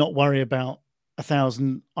and not worry about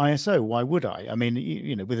 1,000 ISO. Why would I? I mean,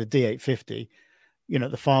 with a D850,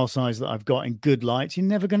 the file size that I've got in good light, you're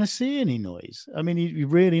never going to see any noise. I mean, you're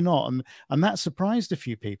really not. And that surprised a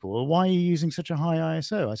few people. Well, why are you using such a high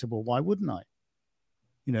ISO? I said, well, why wouldn't I?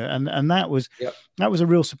 And that was a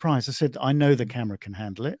real surprise. I said, I know the camera can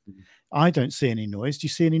handle it. I don't see any noise. Do you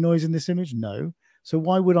see any noise in this image? No. So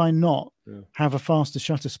why would I not have a faster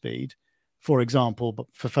shutter speed, for example,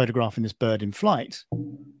 for photographing this bird in flight,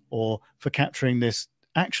 or for capturing this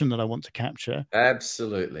action that I want to capture?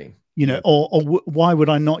 Absolutely. Or why would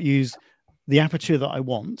I not use the aperture that I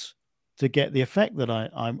want to get the effect that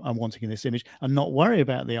I'm wanting in this image and not worry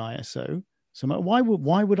about the ISO? So why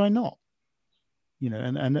would I not?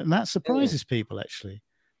 And that surprises people, actually.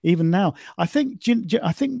 Even now, I think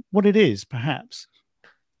what it is, perhaps,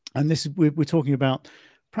 and this is, we're talking about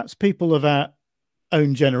perhaps people of our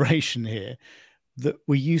own generation here, that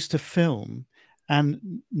we used to film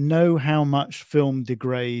and know how much film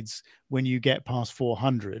degrades when you get past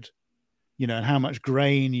 400, and how much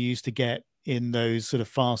grain you used to get in those sort of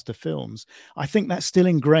faster films. I think that's still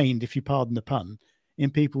ingrained, if you pardon the pun, in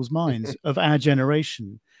people's minds of our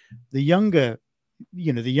generation. The younger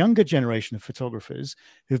generation of photographers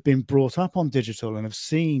who've been brought up on digital and have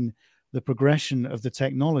seen the progression of the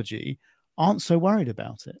technology aren't so worried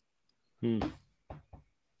about it.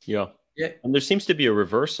 Yeah. And there seems to be a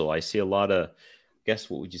reversal. I see a lot of,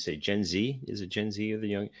 what would you say, Gen Z? Is it Gen Z or the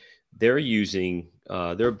young? They're using,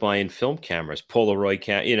 they're buying film cameras, Polaroid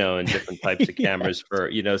and different types of cameras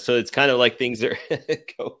for, so it's kind of like things are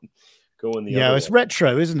going the other it's way.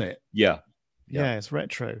 Retro, isn't it? Yeah, it's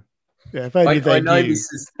retro. Yeah, I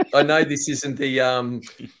know this isn't the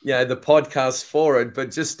the podcast for it,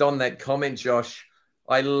 but just on that comment, Josh,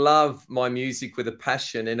 I love my music with a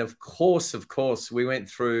passion, and of course, we went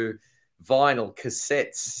through vinyl,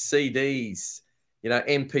 cassettes, CDs,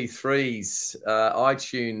 MP3s,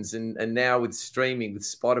 iTunes, and now with streaming with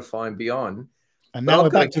Spotify and beyond. And now we're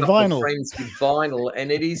back to vinyl. Friends with vinyl,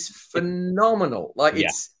 and it is phenomenal. Like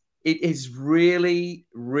it is really,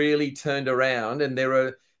 really turned around, and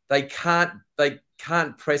they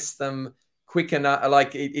can't press them quick enough.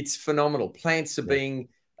 Like it's phenomenal. Plants are being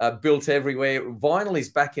built everywhere. Vinyl is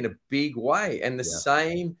back in a big way, and the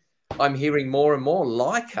same. I'm hearing more and more.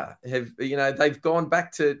 Leica they've gone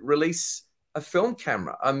back to release a film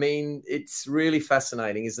camera. I mean, it's really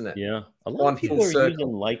fascinating, isn't it? Yeah, a lot of people are using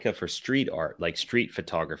Leica for street art, like street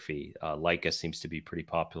photography. Leica seems to be pretty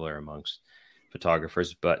popular amongst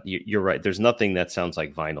photographers, but you're right. There's nothing that sounds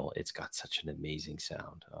like vinyl. It's got such an amazing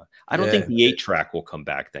sound. I don't think the 8-track will come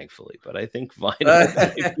back, thankfully, but I think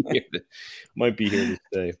vinyl might be here to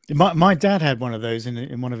stay. My dad had one of those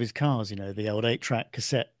in one of his cars, the old 8-track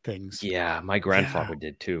cassette things. Yeah, my grandfather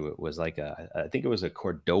did too. It was like I think it was a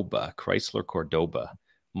Cordoba, Chrysler Cordoba.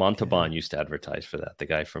 Montalban used to advertise for that. The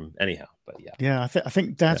guy from anyhow, but I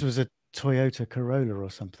think Dad's was a Toyota Corolla or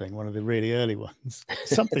something, one of the really early ones,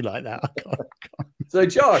 something like that. So,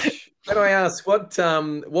 Josh, can I ask what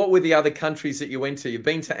were the other countries that you went to? You've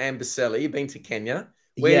been to Amboseli, you've been to Kenya.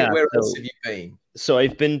 Where else have you been? So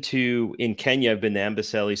I've been in Kenya. I've been to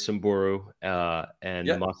Amboseli, Samburu,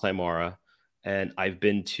 and Masai Mara, and I've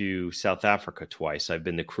been to South Africa twice. I've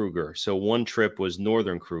been to Kruger. So one trip was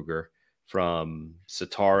Northern Kruger, from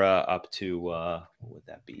Satara up to what would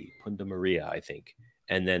that be? Punda Maria, I think.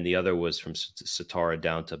 And then the other was from Satara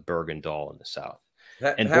down to Bergendal in the south.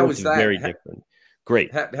 And how was that? Very different.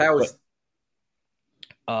 Great. How was?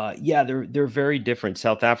 They're very different.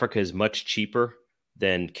 South Africa is much cheaper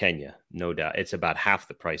than Kenya, no doubt. It's about half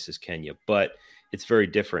the price as Kenya, but it's very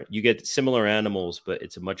different. You get similar animals, but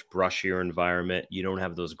it's a much brushier environment. You don't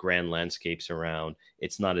have those grand landscapes around.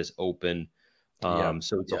 It's not as open.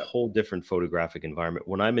 So it's a whole different photographic environment.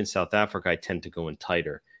 When I'm in South Africa, I tend to go in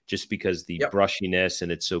tighter just because the brushiness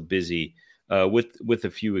and it's so busy, with a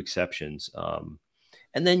few exceptions.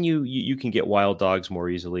 And then you can get wild dogs more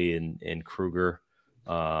easily in Kruger.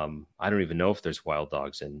 I don't even know if there's wild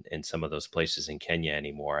dogs in some of those places in Kenya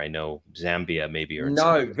anymore. I know Zambia maybe.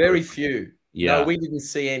 No, very few. Yeah. No, we didn't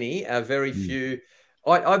see any. Very few.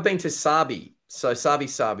 I've been to Sabi, so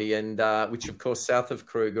Sabi, and which of course south of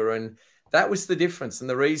Kruger, and that was the difference. And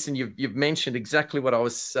the reason you've mentioned exactly what I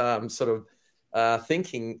was sort of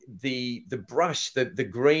thinking. The brush, the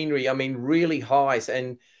greenery. I mean, really high,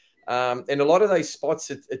 and a lot of those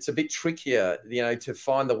spots, it's a bit trickier, to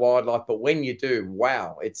find the wildlife. But when you do,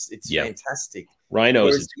 wow, it's fantastic.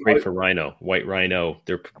 Rhinos, it's great for rhino, white rhino.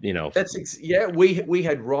 They're, we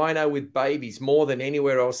had rhino with babies more than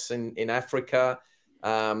anywhere else in Africa.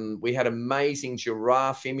 We had amazing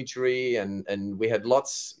giraffe imagery, and we had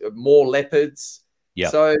lots more leopards. Yeah.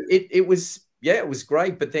 So it was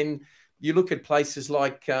great. But then you look at places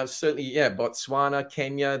like certainly, Botswana,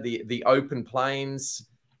 Kenya, the open plains.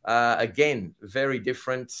 Again, very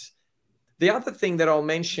different. The other thing that I'll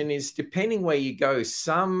mention is, depending where you go,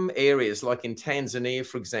 some areas like in Tanzania,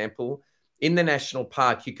 for example, in the national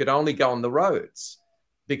park, you could only go on the roads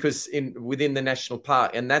because within the national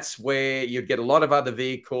park, and that's where you get a lot of other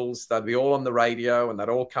vehicles. They'd be all on the radio and they'd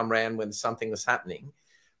all come around when something was happening.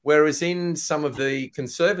 Whereas in some of the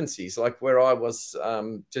conservancies, like where I was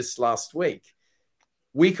just last week,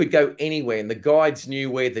 we could go anywhere, and the guides knew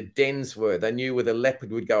where the dens were. They knew where the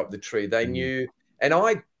leopard would go up the tree. They knew, and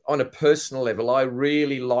on a personal level, I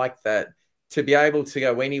really like that, to be able to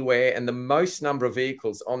go anywhere, and the most number of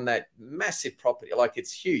vehicles on that massive property, like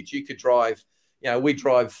it's huge. You could drive, we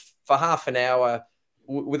drive for half an hour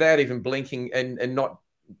without even blinking and not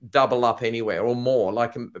double up anywhere or more,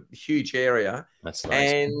 like a huge area. That's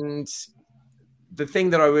nice. And the thing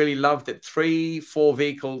that I really loved, that 3-4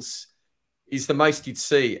 vehicles is the most you'd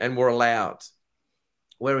see, and were allowed.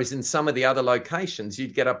 Whereas in some of the other locations,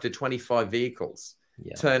 you'd get up to 25 vehicles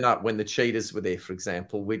turn up when the cheetahs were there, for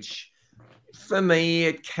example, which for me,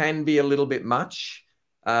 it can be a little bit much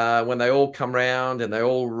when they all come round and they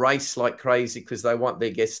all race like crazy because they want their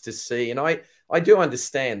guests to see. And I do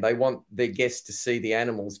understand they want their guests to see the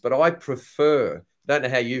animals, but I prefer, I don't know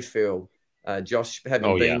how you feel, Josh,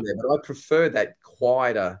 having been there, but I prefer that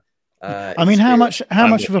quieter. I mean, how much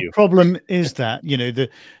of a problem is that?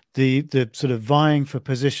 The sort of vying for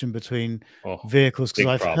position between vehicles,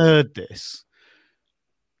 because I've heard this.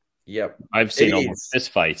 Yep, I've seen almost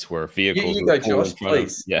fist fights where vehicles. You go, Josh,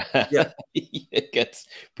 please. Yeah, it gets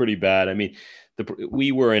pretty bad. I mean,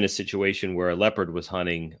 we were in a situation where a leopard was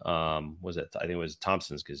hunting. I think it was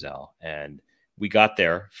Thompson's gazelle, and we got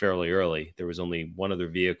there fairly early. There was only one other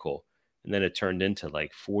vehicle, and then it turned into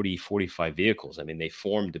like 40, 45 vehicles. I mean, they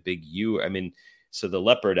formed a big U. I mean, so the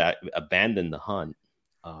leopard abandoned the hunt.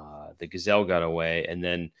 The gazelle got away, and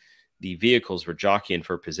then the vehicles were jockeying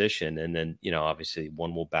for position. And then, obviously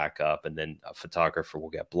one will back up, and then a photographer will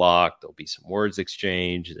get blocked. There'll be some words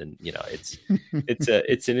exchanged, and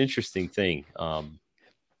it's an interesting thing. So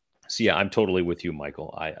yeah, I'm totally with you,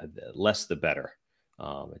 Michael. Less the better.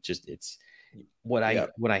 It's what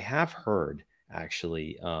I have heard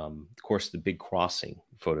actually. Of course, the big crossing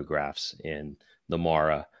photographs in the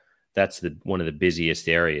Mara. That's one of the busiest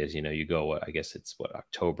areas. You go, I guess it's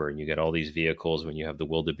October, and you get all these vehicles when you have the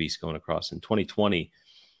wildebeest going across. In 2020,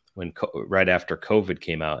 when right after COVID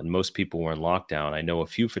came out and most people were in lockdown, I know a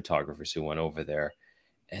few photographers who went over there,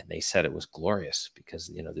 and they said it was glorious because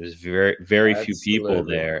there's very, very few people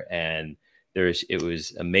there, and it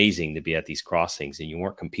was amazing to be at these crossings, and you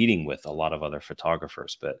weren't competing with a lot of other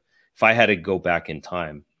photographers. But if I had to go back in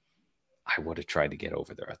time, I would have tried to get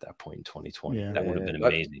over there at that point in 2020. That would have been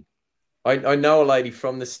amazing. I know a lady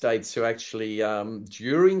from the States who actually,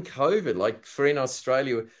 during COVID, like in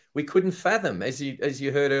Australia, we couldn't fathom, as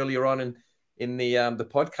you heard earlier on in the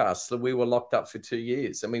podcast, that we were locked up for 2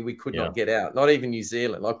 years. I mean, we could not get out, not even New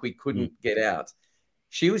Zealand, like we couldn't get out.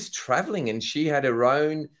 She was traveling, and she had her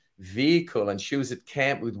own vehicle, and she was at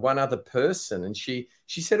camp with one other person. And she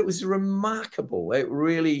said it was remarkable. It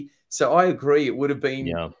really, so I agree. It would have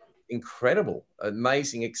been incredible,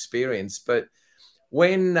 amazing experience. But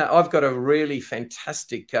when I've got a really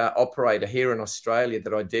fantastic operator here in Australia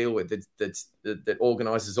that I deal with that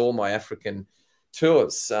organises all my African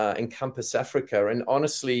tours, Encompass Africa. And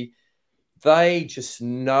honestly, they just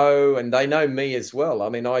know, and they know me as well. I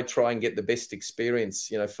mean, I try and get the best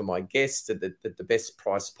experience, for my guests at the best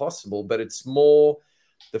price possible, but it's more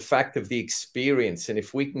the fact of the experience. And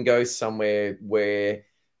if we can go somewhere where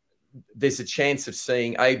there's a chance of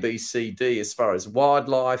seeing A, B, C, D as far as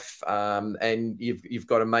wildlife, and you've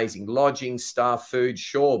got amazing lodging, staff, food,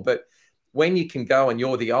 sure. But when you can go and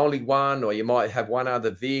you're the only one, or you might have one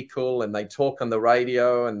other vehicle and they talk on the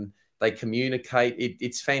radio and they communicate,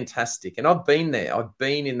 it's fantastic. And I've been there. I've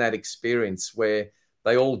been in that experience where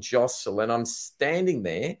they all jostle and I'm standing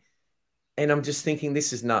there and I'm just thinking,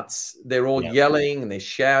 this is nuts. They're all yelling and they're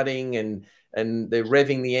shouting and they're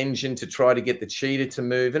revving the engine to try to get the cheetah to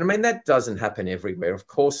move. And I mean, that doesn't happen everywhere, of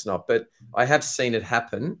course not. But I have seen it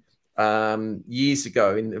happen years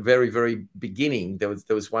ago in the very, very beginning. There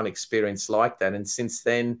was one experience like that. And since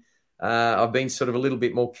then, I've been sort of a little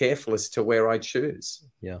bit more careful as to where I choose.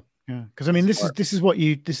 Yeah. Because I mean, this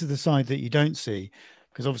is the side that you don't see,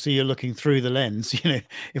 because obviously you're looking through the lens.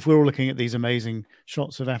 If we're all looking at these amazing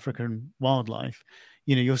shots of African wildlife,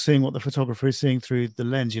 you're seeing what the photographer is seeing through the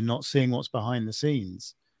lens. You're not seeing what's behind the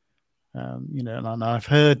scenes. And I've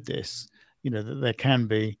heard this, that there can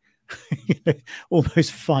be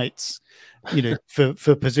almost fights,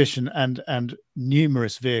 for position and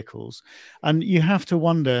numerous vehicles. And you have to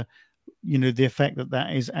wonder, the effect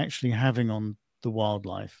that is actually having on the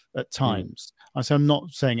wildlife at times. So I'm not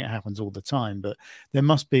saying it happens all the time, but there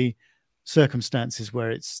must be circumstances where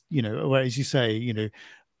it's, where, as you say,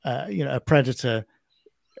 a predator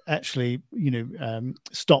actually,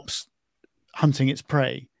 stops hunting its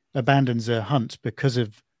prey, abandons a hunt because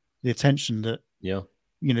of the attention that,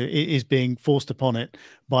 it is being forced upon it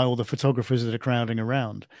by all the photographers that are crowding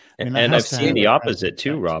around. And I've seen the opposite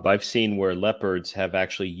too, Rob. I've seen where leopards have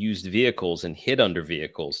actually used vehicles and hid under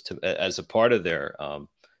vehicles as a part of their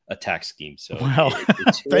attack scheme. So wow,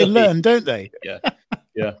 they learn, don't they? Yeah.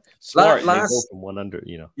 Smart. They go from one under,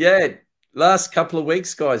 Yeah. Last couple of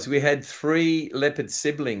weeks, guys, we had 3 leopard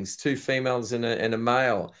siblings, 2 females and a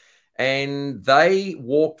male. And they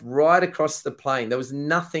walked right across the plain. There was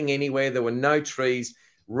nothing anywhere. There were no trees,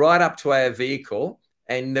 right up to our vehicle.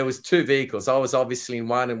 And there was 2 vehicles. I was obviously in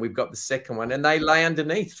one and we've got the second one. And they lay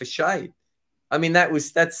underneath for shade. I mean, that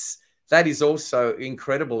is also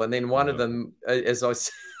incredible. And then one of them, as I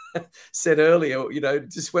said earlier,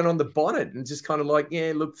 just went on the bonnet and just kind of like,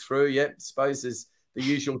 look through. Suppose there's the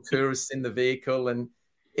usual tourists in the vehicle. And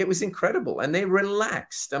it was incredible. And they're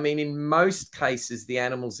relaxed. I mean, in most cases, the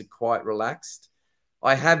animals are quite relaxed.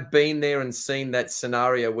 I have been there and seen that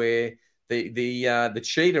scenario where the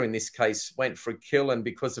cheetah, in this case, went for a kill, and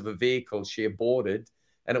because of a vehicle, she aborted.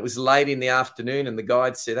 And it was late in the afternoon, and the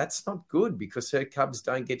guide said, that's not good because her cubs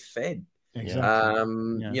don't get fed.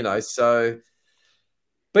 Exactly. So...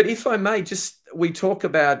 But if I may, we talk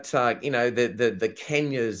about, the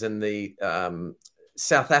Kenyas and the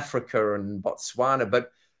South Africa and Botswana,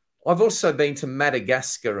 but I've also been to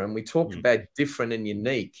Madagascar, and we talk about different and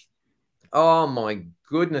unique. Oh, my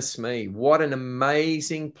goodness me. What an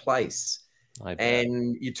amazing place.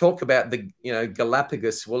 And you talk about the,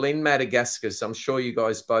 Galapagos. Well, in Madagascar, so I'm sure you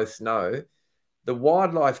guys both know, the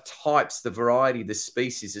wildlife types, the variety, the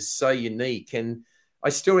species is so unique. And I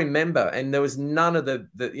still remember, and there was none of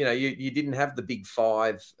you didn't have the big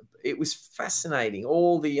 5. It was fascinating.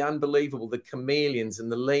 All the unbelievable, the chameleons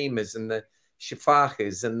and the lemurs and the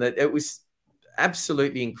shifachas, and it was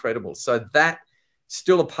absolutely incredible. So that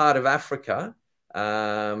still a part of Africa.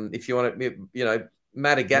 If you want to,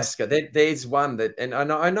 Madagascar, there's one that, and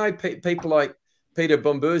I know people like Peter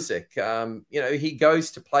Bombuzek, he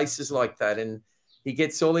goes to places like that and he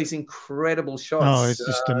gets all these incredible shots. Oh, it's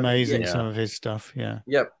just amazing, some of his stuff. Yeah.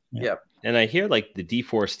 Yep. And I hear like the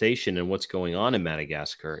deforestation and what's going on in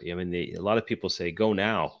Madagascar. I mean, a lot of people say go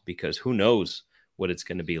now because who knows what it's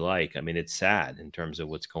going to be like. I mean, it's sad in terms of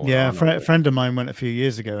what's going on. Yeah, a friend of mine went a few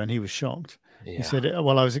years ago and he was shocked. Yeah. He said,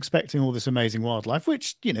 well, I was expecting all this amazing wildlife,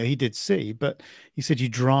 which, he did see, but he said you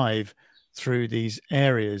drive through these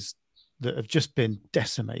areas that have just been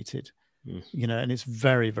decimated, and it's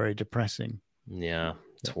very, very depressing. Yeah,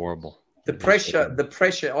 it's horrible. The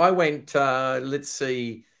pressure. I went, let's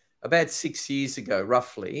see, about 6 years ago,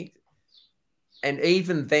 roughly. And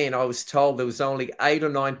even then I was told there was only 8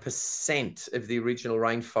 or 9% of the original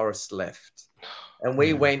rainforest left. And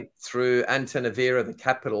we went through Antananarivo, the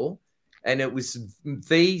capital, and it was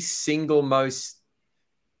the single most,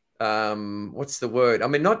 what's the word? I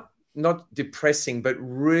mean, not depressing, but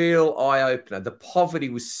real eye-opener. The poverty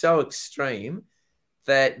was so extreme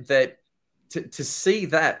that to see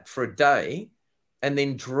that for a day and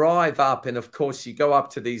then drive up, and of course you go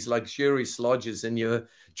up to these luxurious lodges and you're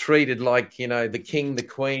treated like, you know, the king, the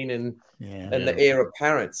queen, and the heir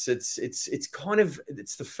apparents. It's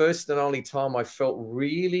the first and only time I felt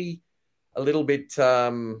really a little bit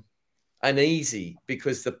uneasy,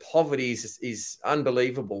 because the poverty is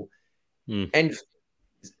unbelievable. And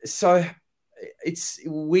so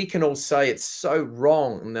we can all say it's so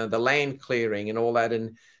wrong, the land clearing and all that,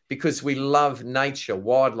 and because we love nature,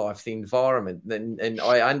 wildlife, the environment, and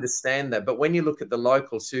I understand that. But when you look at the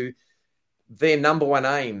locals, who their number one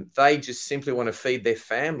aim, they just simply want to feed their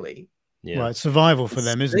family. Yeah. Right, survival for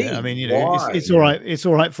them, isn't it? I mean, you know, it's all right. It's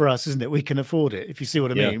all right for us, isn't it? We can afford it. If you see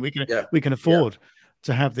what I mean, we can afford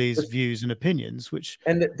to have these views and opinions.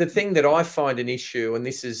 And the thing that I find an issue, and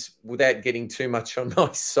this is without getting too much on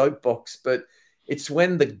my soapbox, but it's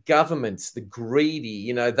when the governments, the greedy,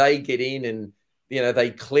 you know, they get in and, you know,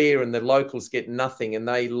 they clear and the locals get nothing and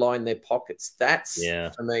they line their pockets. That's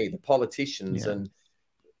for me, the politicians, and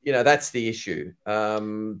you know, that's the issue.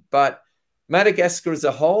 But Madagascar as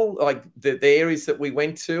a whole, like the areas that we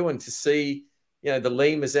went to, and to see, you know, the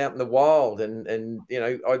lemurs out in the wild, and you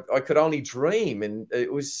know, I could only dream, and it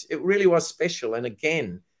really was special. And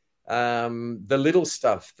again, the little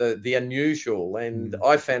stuff, the unusual, and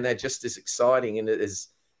I found that just as exciting and as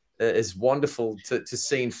wonderful to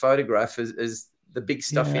see in photograph as the big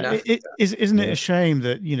stuff in Africa. Isn't it a shame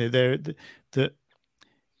that, you know, that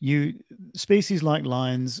species like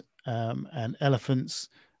lions and elephants,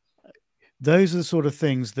 those are the sort of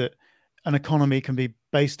things that an economy can be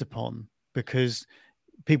based upon, because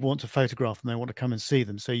people want to photograph them, they want to come and see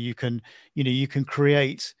them. So you can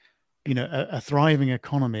create, you know, a thriving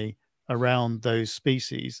economy around those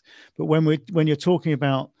species. But when you're talking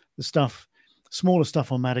about the smaller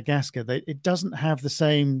stuff on Madagascar, it doesn't have the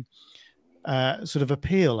same sort of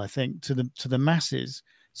appeal, I think, to the masses.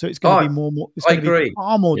 So it's going to be more. It's going to be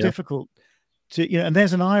far more difficult to, you know. And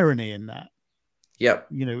there's an irony in that. Yeah,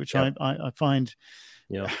 you know, which I find,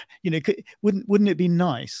 you know, wouldn't it be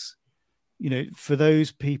nice, you know, for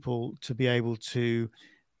those people to be able to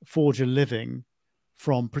forge a living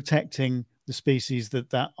from protecting the species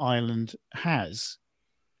that island has,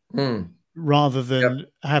 rather than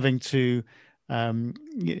having to, you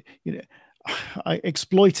know,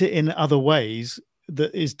 exploit it in other ways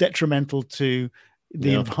that is detrimental to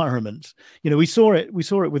the environment. You know, we saw it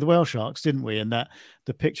with whale sharks, didn't we? And that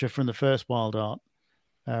the picture from the first Wild Art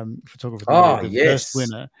photographer, the first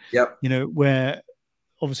winner, you know, where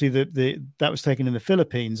obviously that was taken in the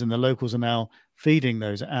Philippines, and the locals are now feeding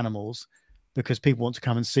those animals because people want to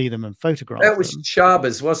come and see them and photograph them. That was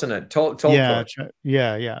Chabas, wasn't it?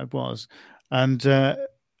 Yeah, it was. And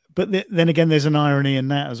but then again, there's an irony in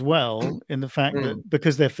that as well, in the fact that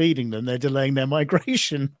because they're feeding them, they're delaying their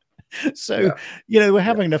migration. So, you know, we're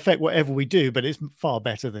having an effect whatever we do, but it's far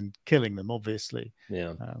better than killing them, obviously.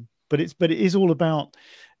 But it is all about,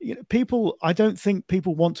 you know, people. I don't think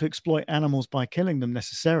people want to exploit animals by killing them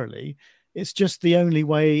necessarily. It's just the only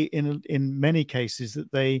way in many cases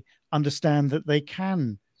that they understand that they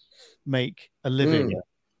can make a living,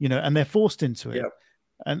 you know, and they're forced into it.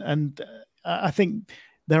 And I think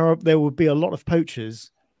there would be a lot of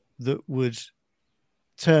poachers that would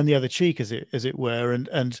turn the other cheek, as it were,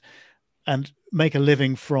 and make a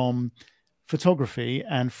living from photography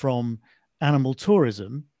and from animal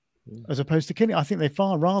tourism, as opposed to killing. I think they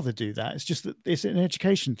far rather do that. It's just that it's an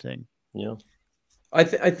education thing. Yeah. I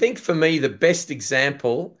think for me, the best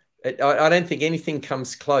example, I don't think anything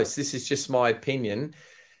comes close. This is just my opinion.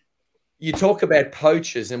 You talk about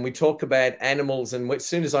poachers and we talk about animals, and as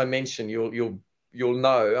soon as I mention, you'll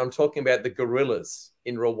know I'm talking about the gorillas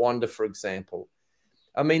in Rwanda, for example.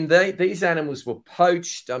 I mean, these animals were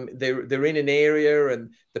poached. They're in an area,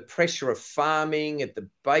 and the pressure of farming at the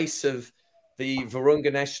base of the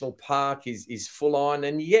Virunga National Park is full on,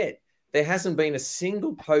 and yet there hasn't been a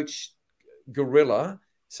single poached gorilla.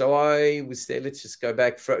 So I was there, let's just go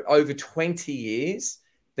back, for over 20 years.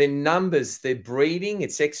 Their numbers, their breeding,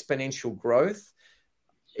 it's exponential growth.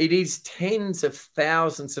 It is tens of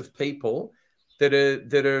thousands of people that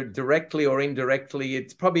are directly or indirectly,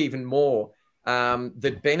 it's probably even more,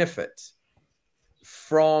 that benefit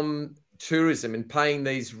from tourism and paying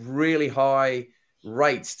these really high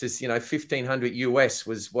rates to, you know, $1,500 US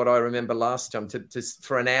was what I remember last time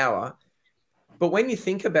for an hour. But when you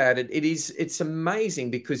think about it, it's amazing,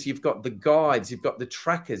 because you've got the guides, you've got the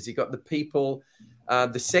trackers, you've got the people,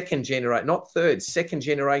 the second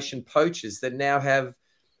generation poachers that now have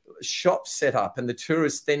shops set up, and the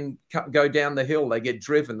tourists then go down the hill, they get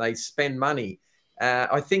driven, they spend money.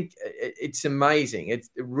 I think it's amazing. It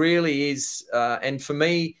really is. And for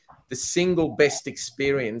me, the single best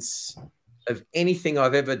experience of anything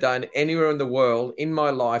I've ever done anywhere in the world in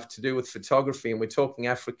my life to do with photography, and we're talking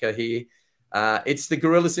Africa here, it's the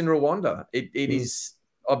gorillas in Rwanda. It is.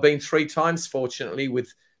 I've been 3 times, fortunately,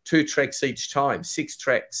 with 2 treks each time, 6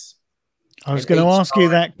 treks. I was going to ask you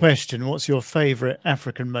that question. What's your favorite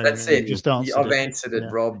African moment? That's it. You just answered I've it. answered it, Yeah.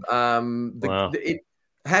 Rob. Wow.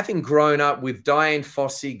 Having grown up with Diane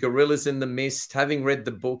Fossey, Gorillas in the Mist, having read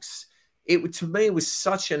the books, to me it was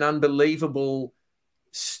such an unbelievable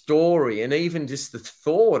story, and even just the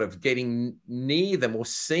thought of getting near them or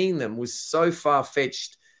seeing them was so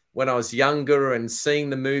far-fetched when I was younger. And seeing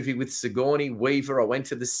the movie with Sigourney Weaver, I went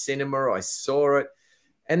to the cinema, I saw it,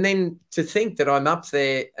 and then to think that I'm up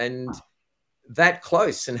there and that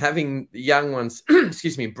close and having the young ones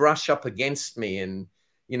excuse me, brush up against me, and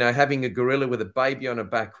having a gorilla with a baby on her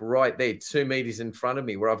back right there 2 meters in front of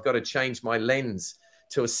me, where I've got to change my lens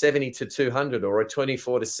to a 70-200 or a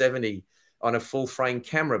 24-70 on a full frame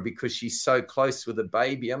camera because she's so close with a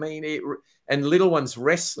baby. I mean, and little ones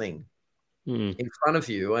wrestling in front of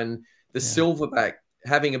you, and the silverback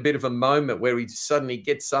having a bit of a moment where he suddenly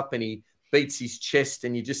gets up and he beats his chest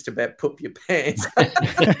and you just about poop your pants.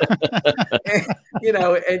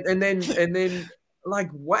 and then like,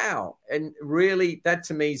 wow. And really, that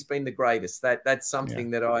to me has been the greatest. That's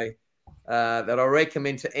something that I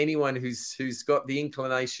recommend to anyone who's got the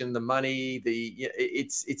inclination, the money,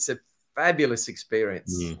 it's a fabulous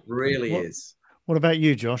experience. Really is. What about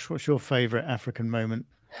you, Josh? What's your favorite African moment?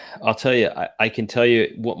 I'll tell you, I can tell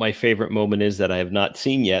you what my favorite moment is that I have not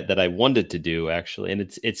seen yet that I wanted to do, actually. And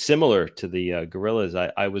it's similar to the gorillas.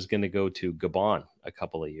 I was going to go to Gabon a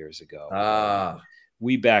couple of years ago.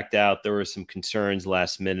 We backed out. There were some concerns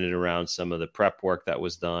last minute around some of the prep work that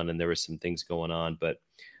was done, and there were some things going on. But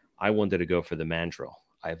I wanted to go for the mandrill.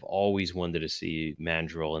 I've always wanted to see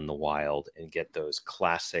mandrill in the wild and get those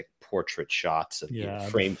classic portrait shots of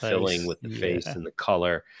frame filling with the face and the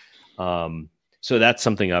color. So that's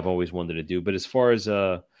something I've always wanted to do. But as far as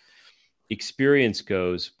experience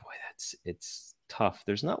goes, boy, it's tough.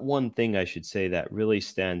 There's not one thing I should say that really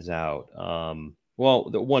stands out. Well,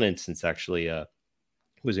 the one instance actually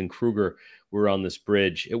was in Kruger. We were on this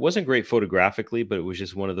bridge. It wasn't great photographically, but it was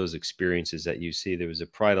just one of those experiences that you see. There was a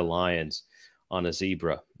pride of lions on a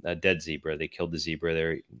zebra, a dead zebra. They killed the zebra.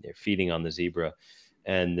 They're feeding on the zebra.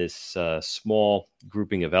 And this small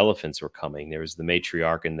grouping of elephants were coming. There was the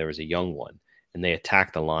matriarch and there was a young one. And they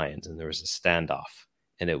attacked the lions, and there was a standoff,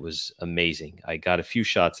 and it was amazing. I got a few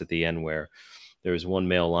shots at the end where there was one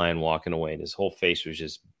male lion walking away, and his whole face was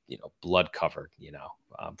just, blood covered,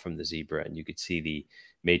 from the zebra, and you could see the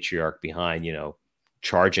matriarch behind,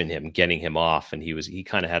 charging him, getting him off, and he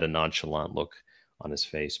kind of had a nonchalant look on his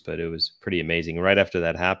face, but it was pretty amazing. Right after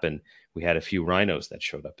that happened, we had a few rhinos that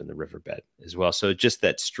showed up in the riverbed as well. So just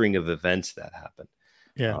that string of events that happened.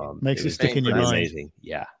 Yeah, makes it stick in your mind. Amazing.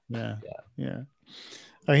 Yeah. Oh,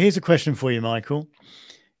 here's a question for you, Michael.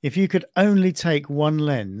 If you could only take one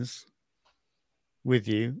lens with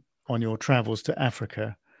you on your travels to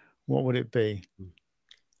Africa, what would it be?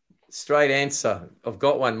 Straight answer. I've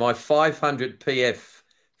got one. My 500 PF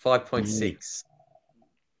 5.6.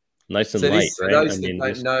 Nice and light, for those that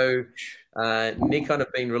don't know, Nikon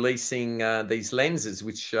have been releasing these lenses,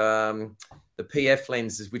 which the PF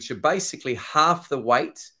lenses, which are basically half the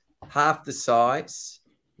weight, half the size,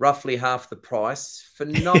 roughly half the price.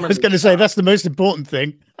 Phenomenal. I was going to say that's the most important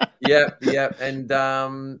thing. Yeah. And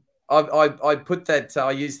I put that.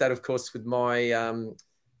 I use that, of course, with my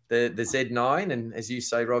the Z9, and as you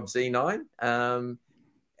say, Rob, Z9.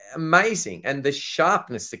 Amazing, and the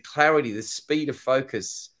sharpness, the clarity, the speed of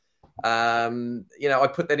focus. I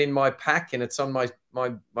put that in my pack, and it's on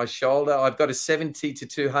my shoulder. I've got a 70-200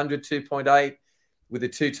 2.8 with a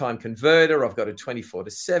 2-time converter. I've got a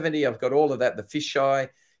 24-70. I've got all of that. The fisheye.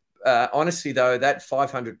 Honestly, though, that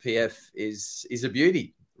 500 PF is a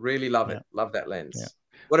beauty. Really love it. Love that lens. Yeah.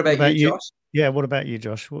 What about you, Josh? Yeah. What about you,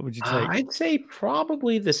 Josh? What would you take? I'd say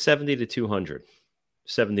probably the 70-200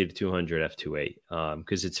 f2.8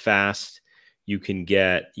 because it's fast. You can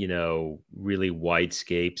get, really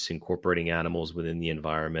widescapes incorporating animals within the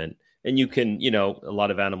environment. And you can, a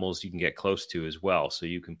lot of animals you can get close to as well. So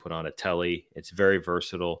you can put on a telly. It's very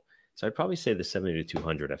versatile. So I'd probably say the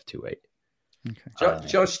 70-200 f2.8. Okay.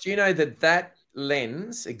 Josh, do you know that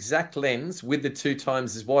exact lens with the 2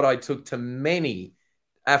 times is what I took to many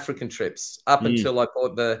African trips up until I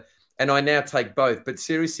bought and I now take both. But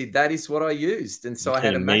seriously, that is what I used. And so I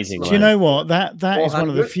had amazing. Do you know what? That is one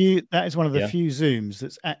of the few few zooms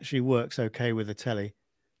that actually works okay with a telly.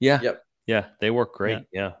 Yeah. Yep. Yeah, they work great.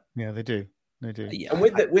 Yeah. Yeah, they do. They do. Yeah. And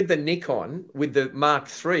with the Nikon, with the Mark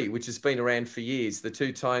III, which has been around for years, the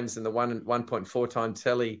 2 times and the 1.4 time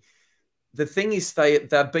telly, the thing is,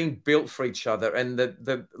 they're being built for each other, and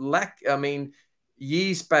the lack. I mean,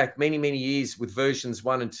 years back, many years with versions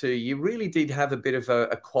 1 and 2, you really did have a bit of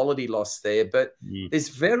a quality loss there. But there's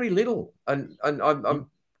very little, and I'm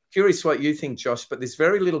curious what you think, Josh. But there's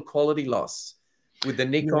very little quality loss with the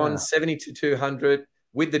Nikon 70-200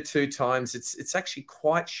 with the 2x. It's actually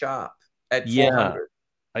quite sharp at 400.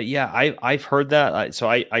 I've heard that. So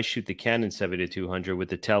I shoot the Canon 70-200 with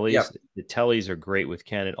the tellies. Yep. The tellies are great with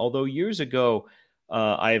Canon. Although years ago,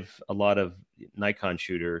 I have a lot of Nikon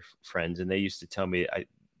shooter friends, and they used to tell me,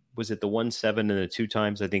 was it the 1.7 and the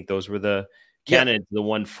 2x? I think those were the Canon, the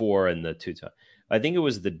 1.4 and the 2x. I think it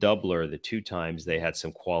was the doubler, the 2x. They had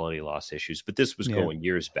some quality loss issues, but this was going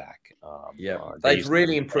years back. They've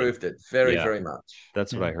really improved it very much.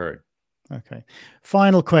 That's what I heard. Okay.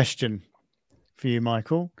 Final question for you,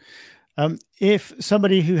 Michael. If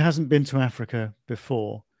somebody who hasn't been to Africa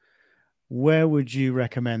before, where would you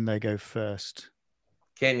recommend they go first?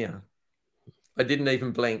 Kenya. I didn't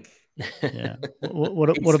even blink. Yeah.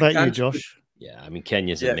 What about you, Josh? Yeah, I mean,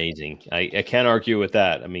 Kenya's amazing. I can't argue with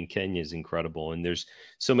that. I mean, Kenya's incredible, and there's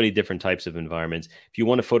so many different types of environments. If you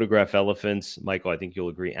want to photograph elephants, Michael, I think you'll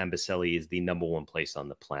agree, Amboseli is the #1 place on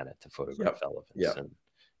the planet to photograph elephants. Yep. And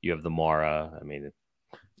you have the Mara. I mean,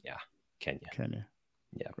 Kenya.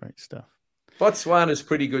 Yeah, great stuff. Botswana's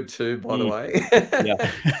pretty good too, by the way.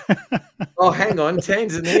 Oh, hang on,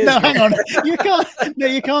 Tanzania. No, hang on. You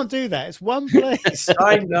can't do that. It's one place.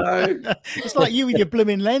 I know. It's like you with your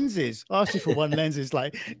blooming lenses. I asked you for one lens. It's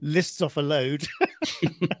like lists off a load.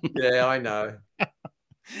 Yeah, I know.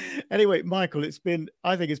 Anyway, Michael, this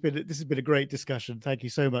has been a great discussion. Thank you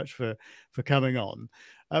so much for coming on.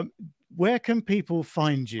 Where can people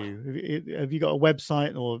find you? Have you got a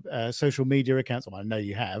website or social media accounts? Well, I know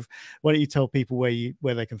you have. Why don't you tell people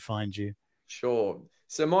where they can find you? Sure.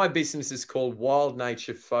 So my business is called Wild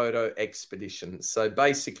Nature Photo Expeditions. So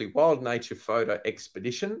basically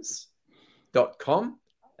wildnaturephotoexpeditions.com.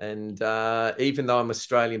 And even though I'm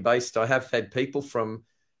Australian based, I have had people from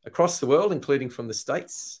across the world, including from the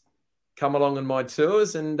States, come along on my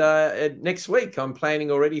tours. And next week, I'm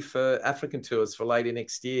planning already for African tours for later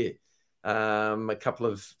next year. A couple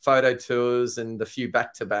of photo tours and a few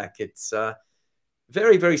back-to-back. It's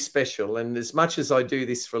very, very special. And as much as I do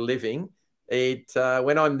this for a living,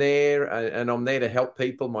 when I'm there and I'm there to help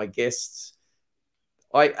people, my guests,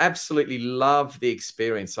 I absolutely love the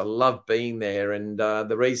experience. I love being there. And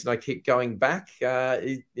the reason I keep going back,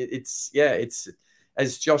 it's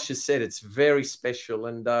as Josh has said, it's very special.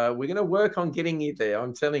 And we're going to work on getting you there,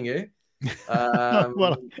 I'm telling you.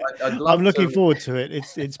 Well, I'm looking forward to it.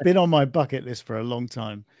 It's been on my bucket list for a long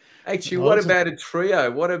time. Actually, what about a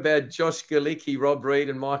trio? What about Josh Galicki, Rob Reed,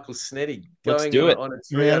 and Michael Sneddy going on a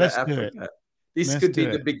trio to Africa? This could be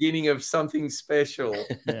the beginning of something special.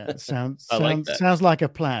 Yeah, sounds like a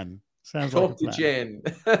plan. Talk to Jen.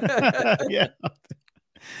 Yeah.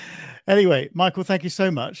 Anyway, Michael, thank you so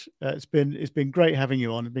much. It's been great having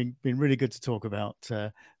you on. It's been really good to talk about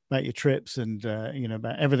your trips and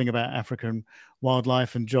about everything about African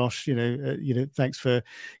wildlife. And Josh, thanks for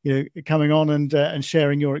coming on and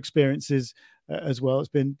sharing your experiences as well. It's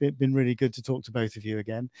been really good to talk to both of you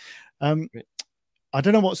again. I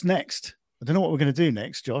don't know what's next. I don't know what we're going to do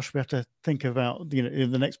next, Josh. We have to think about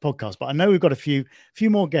the next podcast. But I know we've got a few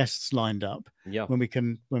more guests lined up. Yeah. When we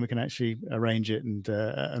can actually arrange it and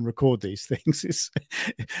record these things.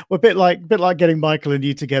 We're a bit like getting Michael and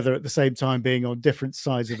you together at the same time, being on different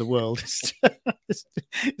sides of the world.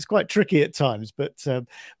 It's quite tricky at times, but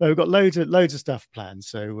we've got loads of stuff planned.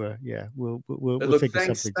 So we'll think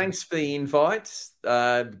of something. Thanks for the invite.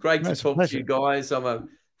 Great to talk to you guys. I'm a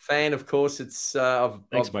fan, of course. It's I've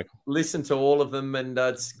listened to all of them, and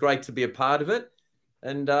it's great to be a part of it.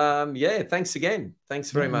 And thanks again. Thanks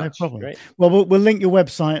very much. No problem. Great. Well, we'll link your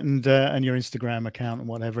website and your Instagram account and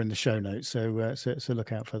whatever in the show notes. So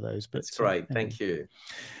look out for those. But that's great. Thank you.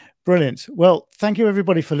 Brilliant. Well, thank you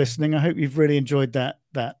everybody for listening. I hope you've really enjoyed that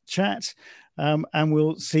chat. And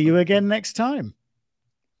we'll see you again next time.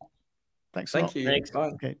 Thanks. Thank you. Thanks. Bye.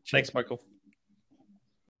 Okay, thanks, Michael.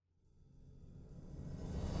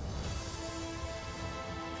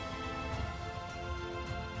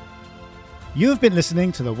 You have been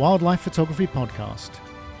listening to the Wildlife Photography Podcast.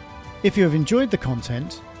 If you have enjoyed the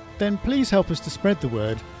content, then please help us to spread the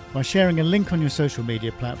word by sharing a link on your social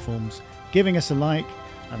media platforms, giving us a like,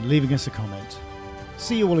 and leaving us a comment.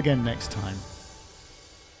 See you all again next time.